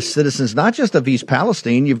of the citizens, not just of East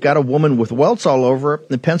Palestine. You've got a woman with welts all over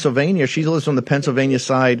in Pennsylvania. She lives on the Pennsylvania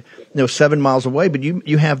side, 7 miles away. But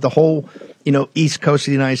you have the whole, east coast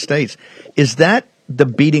of the United States. Is that the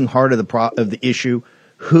beating heart of the issue?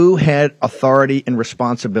 Who had authority and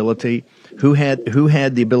responsibility? Who had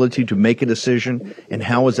the ability to make a decision, and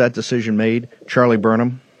how was that decision made? Charlie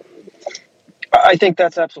Burnham? I think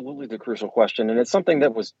that's absolutely the crucial question, and it's something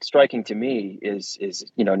that was striking to me is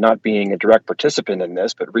not being a direct participant in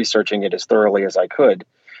this, but researching it as thoroughly as I could.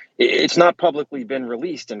 It's not publicly been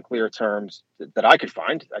released in clear terms that I could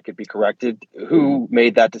find. I could be corrected. Who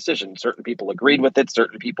made that decision? Certain people agreed with it.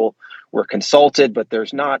 Certain people were consulted, but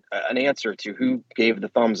there's not an answer to who gave the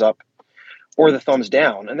thumbs up or the thumbs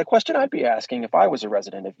down. And the question I'd be asking if I was a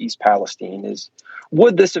resident of East Palestine is,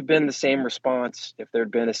 would this have been the same response if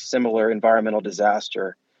there'd been a similar environmental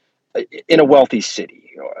disaster in a wealthy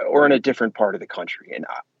city or in a different part of the country?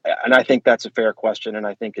 And I think that's a fair question, and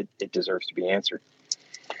I think it deserves to be answered.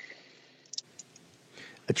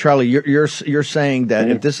 Charlie, you're saying that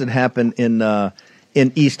if this had happened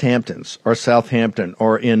in East Hamptons or Southampton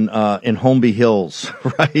or in Holmby Hills,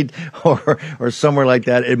 right, or somewhere like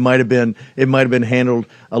that, it might have been handled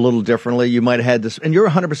a little differently. You might have had this, and you're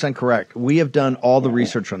 100% correct. We have done all the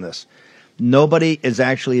research on this. Nobody has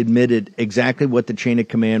actually admitted exactly what the chain of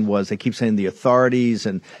command was. They keep saying the authorities,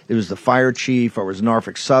 and it was the fire chief, or it was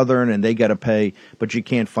Norfolk Southern, and they got to pay, but you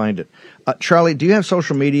can't find it. Charlie, do you have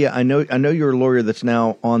social media? I know you're a lawyer that's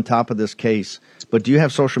now on top of this case, but do you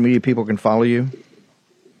have social media people can follow you?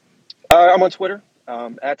 I'm on Twitter,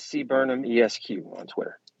 at CBurnhamESQ on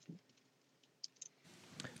Twitter.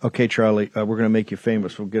 Okay, Charlie, we're going to make you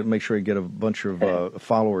famous. We'll make sure you get a bunch of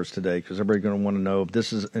followers today because everybody's going to want to know.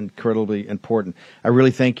 This is incredibly important. I really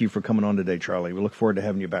thank you for coming on today, Charlie. We look forward to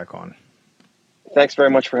having you back on. Thanks very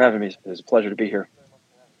much for having me. It was a pleasure to be here.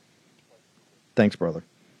 Thanks, brother.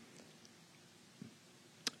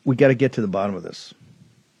 We got to get to the bottom of this.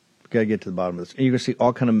 And you're going to see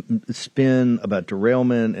all kind of spin about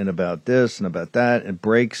derailment and about this and about that and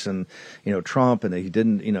breaks and, Trump and that he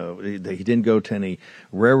didn't go to any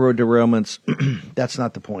railroad derailments. That's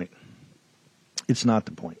not the point. It's not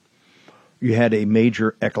the point. You had a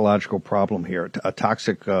major ecological problem here, a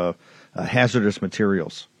toxic, hazardous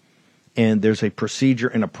materials. And there's a procedure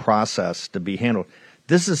and a process to be handled.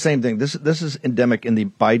 This is the same thing. This is endemic in the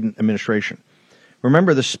Biden administration.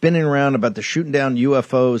 Remember the spinning around about the shooting down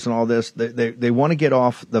UFOs and all this. They want to get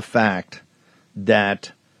off the fact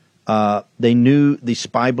that they knew the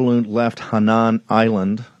spy balloon left Hainan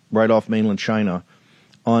Island right off mainland China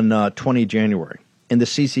on 20 January. And the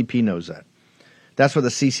CCP knows that. That's why the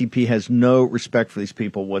CCP has no respect for these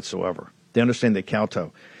people whatsoever. They understand they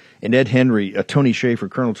kowtow. And Ed Henry,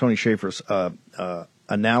 Colonel Tony Schaefer's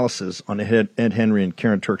analysis on the Ed Henry and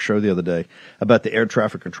Karen Turk show the other day about the air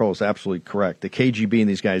traffic control is absolutely correct. The KGB and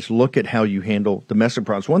these guys look at how you handle domestic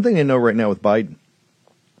problems. One thing they know right now with Biden,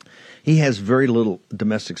 he has very little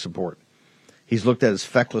domestic support. He's looked at as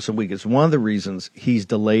feckless and weak. It's one of the reasons he's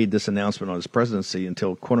delayed this announcement on his presidency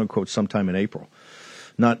until, quote unquote, sometime in April.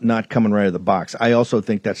 Not coming right out of the box. I also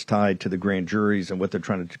think that's tied to the grand juries and what they're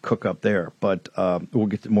trying to cook up there. But we'll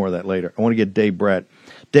get to more of that later. I want to get Dave Brett.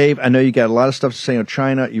 Dave, I know you got a lot of stuff to say on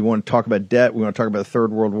China. You want to talk about debt. We want to talk about the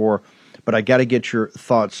Third World War. But I got to get your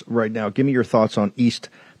thoughts right now. Give me your thoughts on East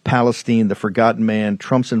Palestine, the forgotten man,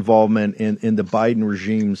 Trump's involvement in the Biden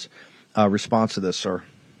regime's response to this, sir.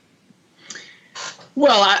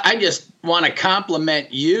 Well, I just want to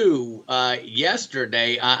compliment you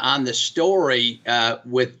yesterday on the story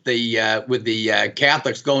with the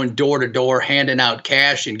Catholics going door to door, handing out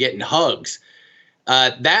cash and getting hugs.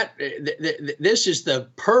 This is the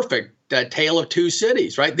perfect tale of two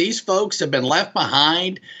cities, right? These folks have been left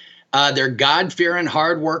behind. They're God-fearing,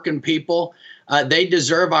 hardworking people. They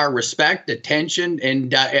deserve our respect, attention,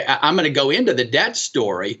 and I'm going to go into the debt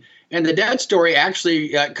story. And the debt story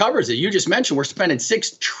actually covers it. You just mentioned we're spending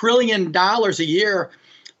 $6 trillion a year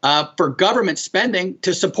for government spending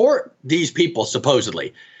to support these people,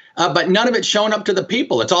 supposedly. But none of it's showing up to the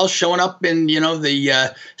people. It's all showing up in,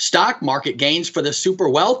 the stock market gains for the super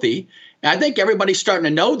wealthy. And I think everybody's starting to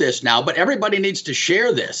know this now, but everybody needs to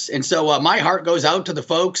share this. And so my heart goes out to the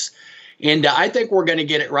folks. And I think we're going to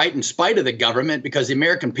get it right in spite of the government because the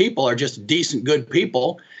American people are just decent, good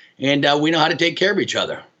people. And we know how to take care of each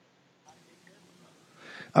other.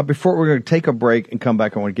 Before we're going to take a break and come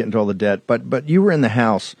back, I want to get into all the debt. But you were in the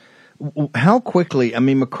House. How quickly? I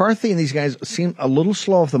mean, McCarthy and these guys seem a little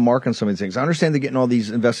slow off the mark on some of these things. I understand they're getting all these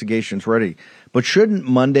investigations ready, but shouldn't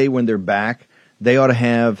Monday, when they're back, they ought to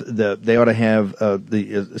have the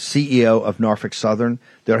CEO of Norfolk Southern.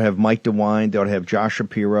 They ought to have Mike DeWine. They ought to have Josh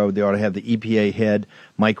Shapiro. They ought to have the EPA head,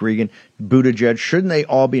 Mike Regan, Buttigieg. Shouldn't they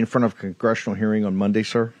all be in front of a congressional hearing on Monday,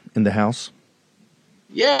 sir, in the House?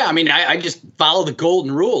 Yeah, I mean, I just follow the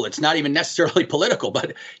golden rule. It's not even necessarily political,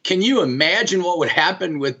 but can you imagine what would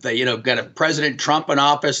happen with got a President Trump in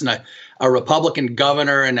office and a Republican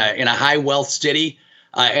governor in a high wealth city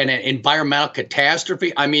and an environmental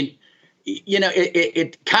catastrophe? I mean,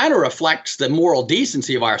 it kind of reflects the moral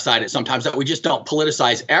decency of our side sometimes that we just don't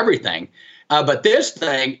politicize everything. But this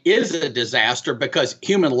thing is a disaster because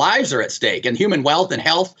human lives are at stake and human wealth and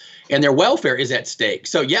health and their welfare is at stake.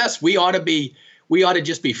 So, yes, we ought to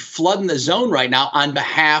just be flooding the zone right now on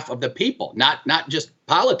behalf of the people, not just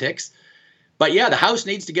politics. But, yeah, the House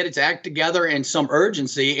needs to get its act together in some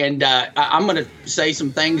urgency. And I'm going to say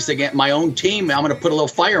some things to get my own team. I'm going to put a little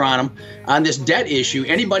fire on them on this debt issue.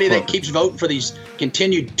 Anybody that keeps voting for these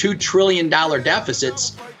continued $2 trillion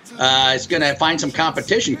deficits is going to find some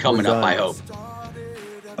competition coming up, I hope.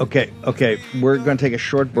 Okay. We're going to take a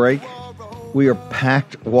short break. We are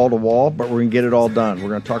packed wall to wall, but we're going to get it all done. We're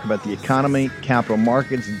going to talk about the economy, capital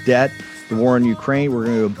markets, debt, the war in Ukraine. We're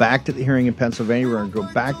going to go back to the hearing in Pennsylvania. We're going to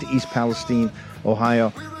go back to East Palestine,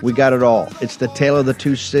 Ohio. We got it all. It's the tale of the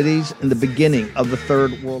two cities and the beginning of the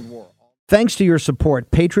Third World War. Thanks to your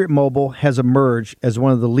support, Patriot Mobile has emerged as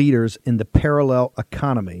one of the leaders in the parallel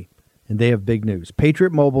economy, and they have big news.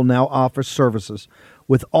 Patriot Mobile now offers services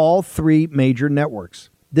with all three major networks.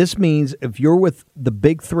 This means if you're with the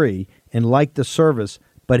big three and like the service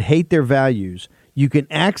but hate their values, you can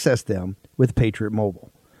access them with Patriot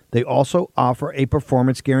Mobile. They also offer a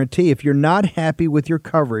performance guarantee. If you're not happy with your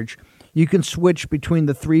coverage, you can switch between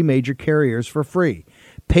the three major carriers for free.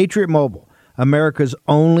 Patriot Mobile, America's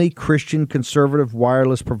only Christian conservative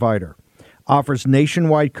wireless provider, offers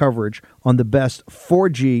nationwide coverage on the best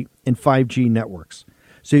 4G and 5G networks.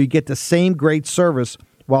 So you get the same great service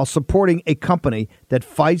while supporting a company that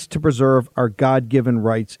fights to preserve our God-given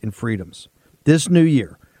rights and freedoms. This new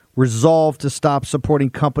year, resolve to stop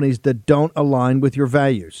supporting companies that don't align with your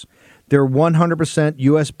values. Their 100%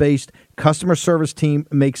 U.S.-based customer service team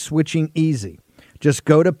makes switching easy. Just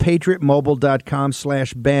go to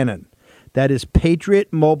patriotmobile.com/Bannon. That is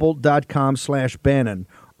patriotmobile.com/Bannon,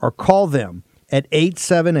 or call them at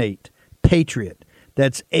 878-PATRIOT.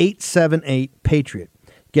 That's 878-PATRIOT.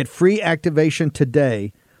 Get free activation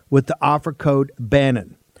today with the offer code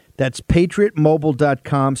Bannon. That's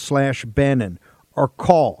patriotmobile.com/Bannon, or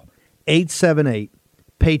call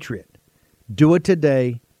 878-PATRIOT. Do it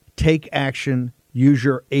today. Take action. Use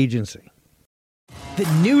your agency. The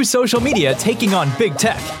new social media taking on big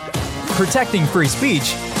tech, protecting free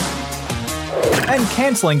speech, and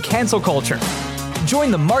canceling cancel culture.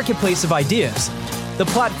 Join the marketplace of ideas. The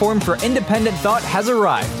platform for independent thought has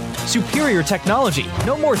arrived. Superior technology.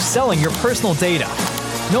 No more selling your personal data.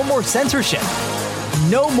 No more censorship.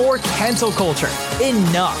 No more cancel culture.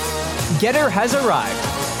 Enough. Getter has arrived.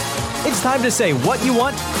 It's time to say what you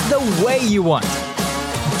want, the way you want.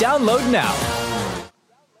 Download now.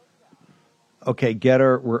 Okay,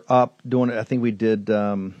 Getter, we're up doing it. I think we did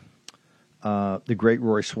the great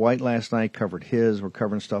Roy Swite last night, covered his. We're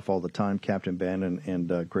covering stuff all the time, Captain Bannon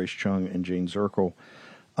and Grace Chung and Jane Zirkle.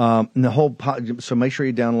 And the whole so make sure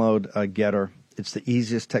you download Getter. It's the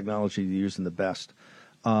easiest technology to use and the best.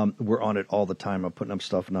 We're on it all the time. I'm putting up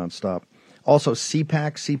stuff nonstop. Also,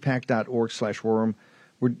 CPAC, cpac.org/war room.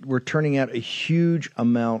 We're turning out a huge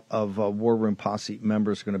amount of War Room Posse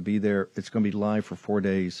members going to be there. It's going to be live for 4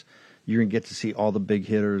 days. You're going to get to see all the big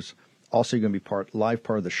hitters. Also, you're going to be live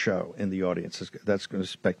part of the show in the audience. That's going to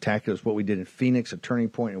be spectacular. It's what we did in Phoenix at Turning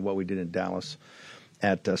Point and what we did in Dallas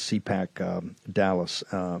at CPAC Dallas.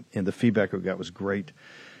 And the feedback we got was great.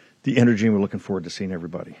 The energy, and we're looking forward to seeing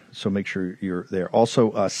everybody. So make sure you're there.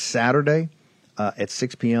 Also, Saturday at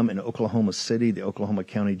 6 p.m. in Oklahoma City, the Oklahoma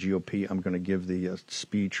County GOP, I'm going to give the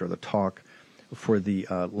speech or the talk for the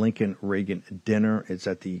Lincoln Reagan dinner. It's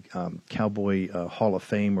at the Cowboy Hall of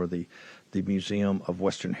Fame, or the Museum of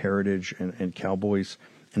Western Heritage and Cowboys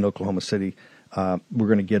in Oklahoma City. We're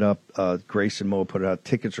going to get up. Grace and Mo put it out.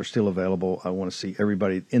 Tickets are still available. I want to see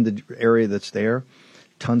everybody in the area that's there.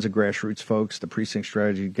 Tons of grassroots folks. The precinct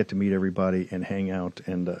strategy, get to meet everybody and hang out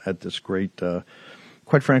and at this great,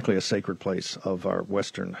 quite frankly, a sacred place of our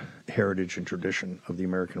Western heritage and tradition of the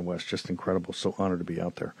American West. Just incredible. So honored to be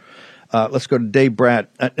out there. Let's go to Dave Bratt.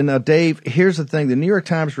 And now, Dave, here's the thing. The New York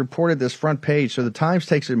Times reported this front page. So the Times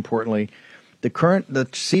takes it importantly. The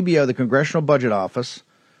CBO, the Congressional Budget Office,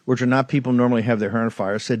 which are not people who normally have their hair on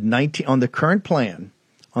fire, said on the current plan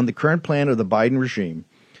of the Biden regime,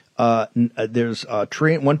 there's a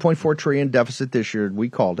 $1.4 trillion deficit this year. We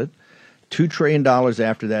called it $2 trillion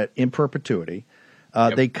after that in perpetuity.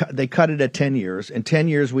 Yep. They cut it at 10 years. In 10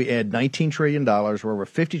 years, we add $19 trillion. We're over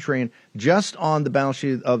 $50 trillion just on the balance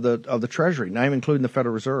sheet of the Treasury, not even including the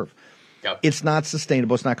Federal Reserve. Yep. It's not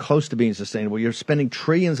sustainable. It's not close to being sustainable. You're spending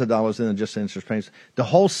trillions of dollars in just interest payments. The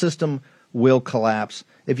whole system will collapse.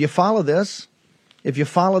 If you follow this, and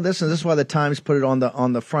this is why the Times put it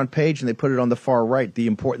on the front page and they put it on the far right.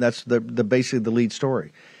 That's the basically the lead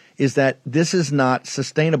story, is that this is not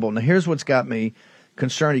sustainable. Now, here's what's got me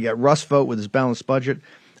concerned. You got Russ Vought with his balanced budget.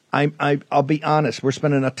 I'll be honest. We're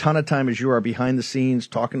spending a ton of time, as you are, behind the scenes,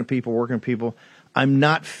 talking to people, working with people. I'm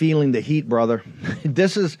not feeling the heat, brother.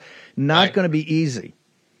 This is not going to be easy.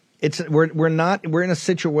 We're in a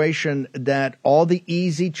situation that all the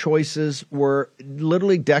easy choices were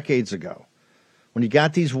literally decades ago. When you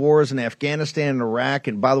got these wars in Afghanistan and Iraq,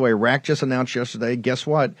 and by the way, Iraq just announced yesterday, guess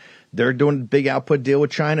what? They're doing a big output deal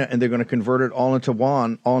with China, and they're going to convert it all into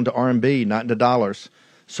yuan, all into RMB, not into dollars.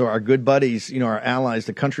 So our good buddies, our allies,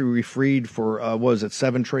 the country we freed for,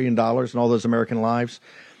 $7 trillion and all those American lives,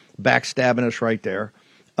 backstabbing us right there.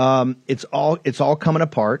 It's all coming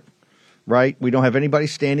apart, right? We don't have anybody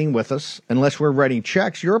standing with us unless we're writing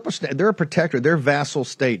checks. They're a protector. They're a vassal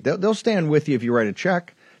state. They'll stand with you if you write a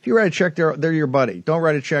check. If you write a check, they're your buddy. Don't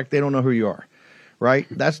write a check, they don't know who you are, right?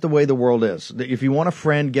 That's the way the world is. If you want a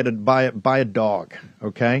friend, buy a dog,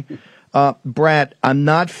 okay? Brad, I'm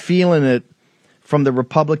not feeling it from the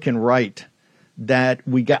Republican right that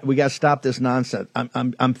we got to stop this nonsense.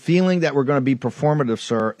 I'm feeling that we're going to be performative,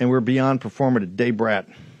 sir, and we're beyond performative. Dave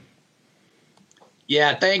Bratt.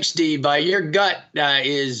 Yeah, thanks, Steve. Your gut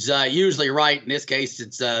is usually right. In this case,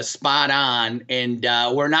 it's spot on, and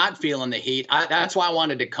we're not feeling the heat. That's why I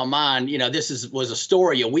wanted to come on. This was a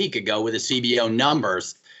story a week ago with the CBO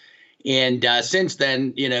numbers, and since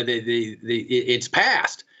then, it's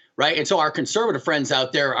passed, right? And so our conservative friends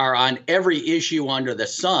out there are on every issue under the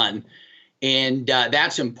sun, and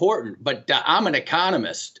that's important. But I'm an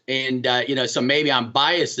economist, and so maybe I'm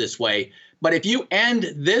biased this way. But if you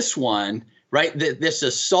end this one, right, this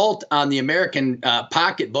assault on the American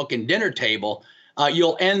pocketbook and dinner table,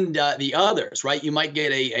 you'll end the others, right? You might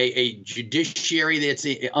get a judiciary that's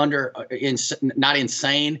not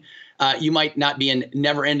insane. You might not be in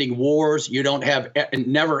never-ending wars. You don't have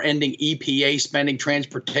never-ending EPA spending,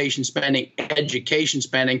 transportation spending, education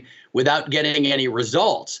spending without getting any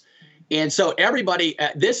results. And so everybody,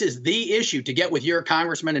 this is the issue to get with your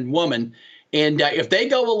congressman and woman. And if they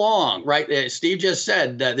go along, right, Steve just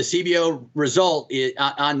said the CBO result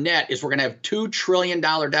on net is we're going to have $2 trillion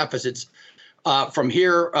deficits from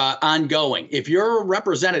here ongoing. If your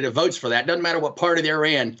representative votes for that, doesn't matter what party they're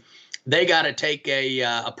in, they got to take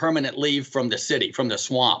a permanent leave from the city, from the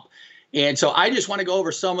swamp. And so I just want to go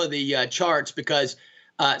over some of the charts because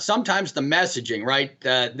sometimes the messaging, right,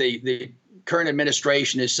 the current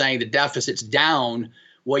administration is saying the deficit's down.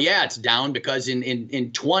 Well, yeah, it's down because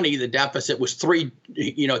in 20 the deficit was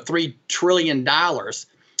 $3 trillion,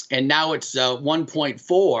 and now it's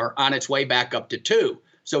 1.4 on its way back up to 2.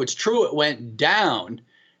 So it's true it went down,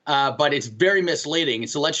 but it's very misleading.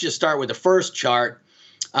 So let's just start with the first chart,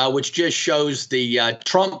 which just shows the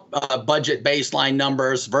Trump budget baseline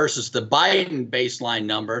numbers versus the Biden baseline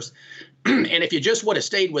numbers. And if you just would have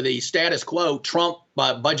stayed with the status quo Trump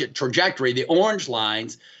budget trajectory, the orange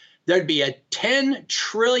lines, there'd be a $10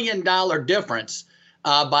 trillion difference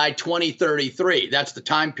by 2033. That's the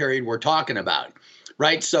time period we're talking about,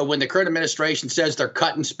 right? So when the current administration says they're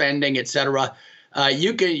cutting spending, et cetera,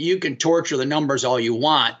 you can torture the numbers all you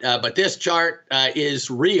want, but this chart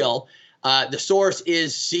is real. The source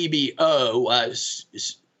is CBO.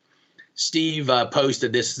 Steve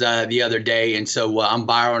posted this the other day, and so I'm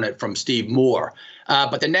borrowing it from Steve Moore.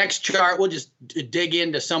 But the next chart, we'll just dig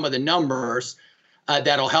into some of the numbers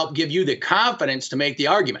that'll help give you the confidence to make the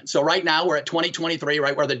argument. So right now we're at 2023,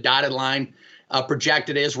 right where the dotted line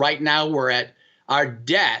projected is. Right now we're at our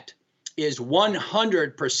debt is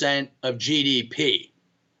 100% of GDP,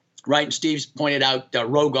 right? And Steve's pointed out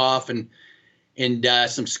Rogoff and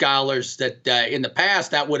some scholars that in the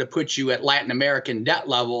past that would have put you at Latin American debt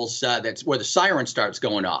levels. That's where the siren starts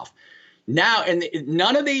going off. Now, and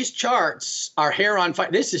none of these charts are hair on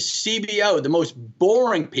fire. This is CBO, the most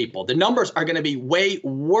boring people. The numbers are going to be way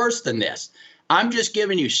worse than this. I'm just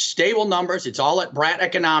giving you stable numbers. It's all at Bratt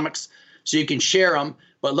Economics, so you can share them.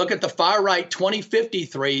 But look at the far right,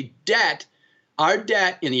 2053 debt. Our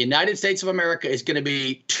debt in the United States of America is going to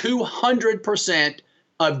be 200%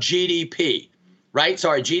 of GDP, right? So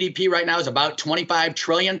our GDP right now is about 25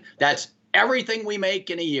 trillion. That's everything we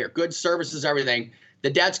make in a year, goods, services, everything. The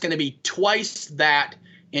debt's going to be twice that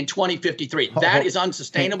in 2053. That is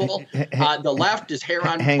unsustainable. The left is hair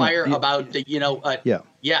on fire about the,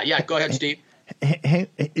 Yeah. Go ahead, Steve.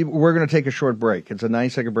 We're going to take a short break. It's a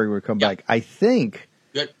 90-second break. We'll come back. I think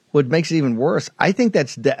what makes it even worse, I think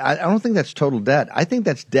that's debt. I don't think that's total debt. I think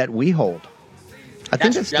that's debt we hold. I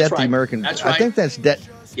think that's debt the American. That's right. I think that's debt.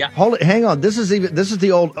 Yeah. Hold it. Hang on. This is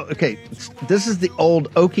the old. Okay. This is the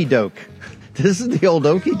old okey doke. This is the old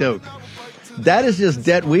okey doke. That is just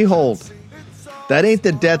debt we hold. That ain't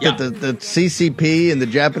the debt that the CCP and the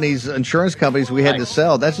Japanese insurance companies we had to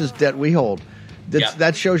sell. That's just debt we hold.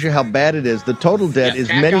 That shows you how bad it is. The total debt is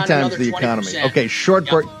many times the economy. Okay, short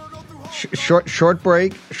break. Short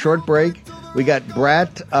break. We got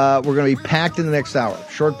Bratt. We're going to be packed in the next hour.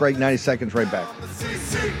 Short break, 90 seconds, right back.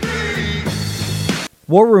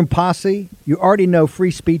 War Room Posse, you already know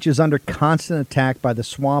free speech is under constant attack by the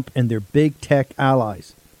swamp and their big tech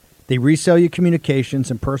allies. They resell your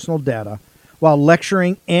communications and personal data while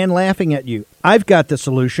lecturing and laughing at you. I've got the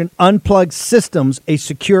solution. Unplugged Systems, a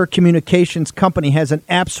secure communications company, has an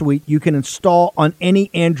app suite you can install on any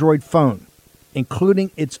Android phone,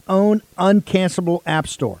 including its own uncancelable app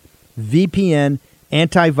store, VPN,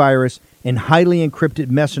 antivirus, and highly encrypted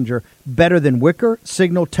messenger, better than Wickr,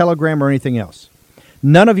 Signal, Telegram, or anything else.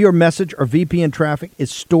 None of your message or VPN traffic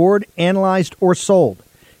is stored, analyzed, or sold.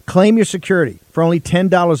 Claim your security for only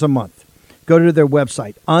 $10 a month. Go to their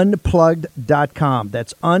website, unplugged.com.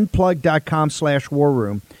 That's unplugged.com/war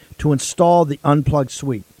room to install the Unplugged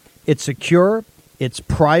suite. It's secure, it's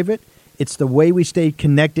private, it's the way we stay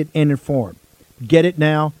connected and informed. Get it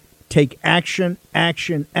now. Take action,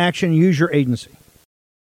 action, action. Use your agency.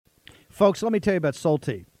 Folks, let me tell you about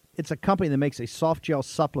Solti. It's a company that makes a soft gel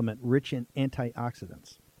supplement rich in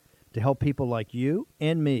antioxidants to help people like you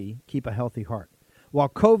and me keep a healthy heart. While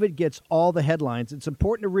COVID gets all the headlines, it's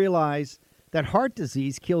important to realize that heart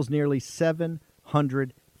disease kills nearly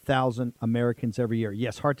 700,000 Americans every year.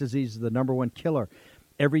 Yes, heart disease is the number one killer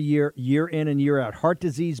every year, year in and year out. Heart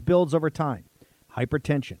disease builds over time.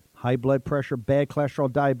 Hypertension, high blood pressure, bad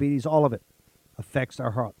cholesterol, diabetes, all of it affects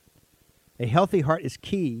our heart. A healthy heart is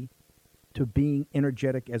key to being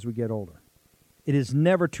energetic as we get older. It is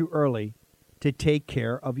never too early to take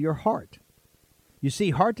care of your heart. You see,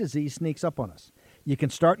 heart disease sneaks up on us. You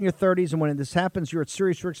can start in your 30s, and when this happens, you're at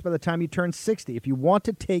serious risk by the time you turn 60. If you want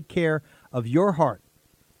to take care of your heart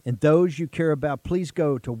and those you care about, please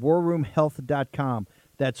go to warroomhealth.com.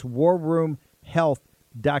 That's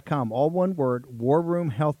warroomhealth.com. All one word,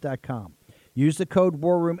 warroomhealth.com. Use the code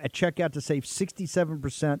WARROOM at checkout to save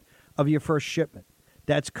 67% of your first shipment.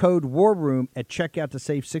 That's code WARROOM at checkout to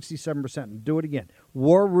save 67%. And do it again.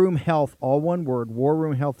 War Room Health, all one word,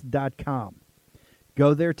 warroomhealth.com.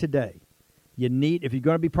 Go there today. You need, if you're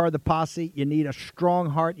going to be part of the posse, you need a strong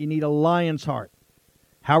heart. You need a lion's heart.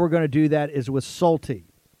 How we're going to do that is with Solti.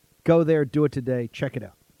 Go there, do it today. Check it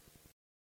out.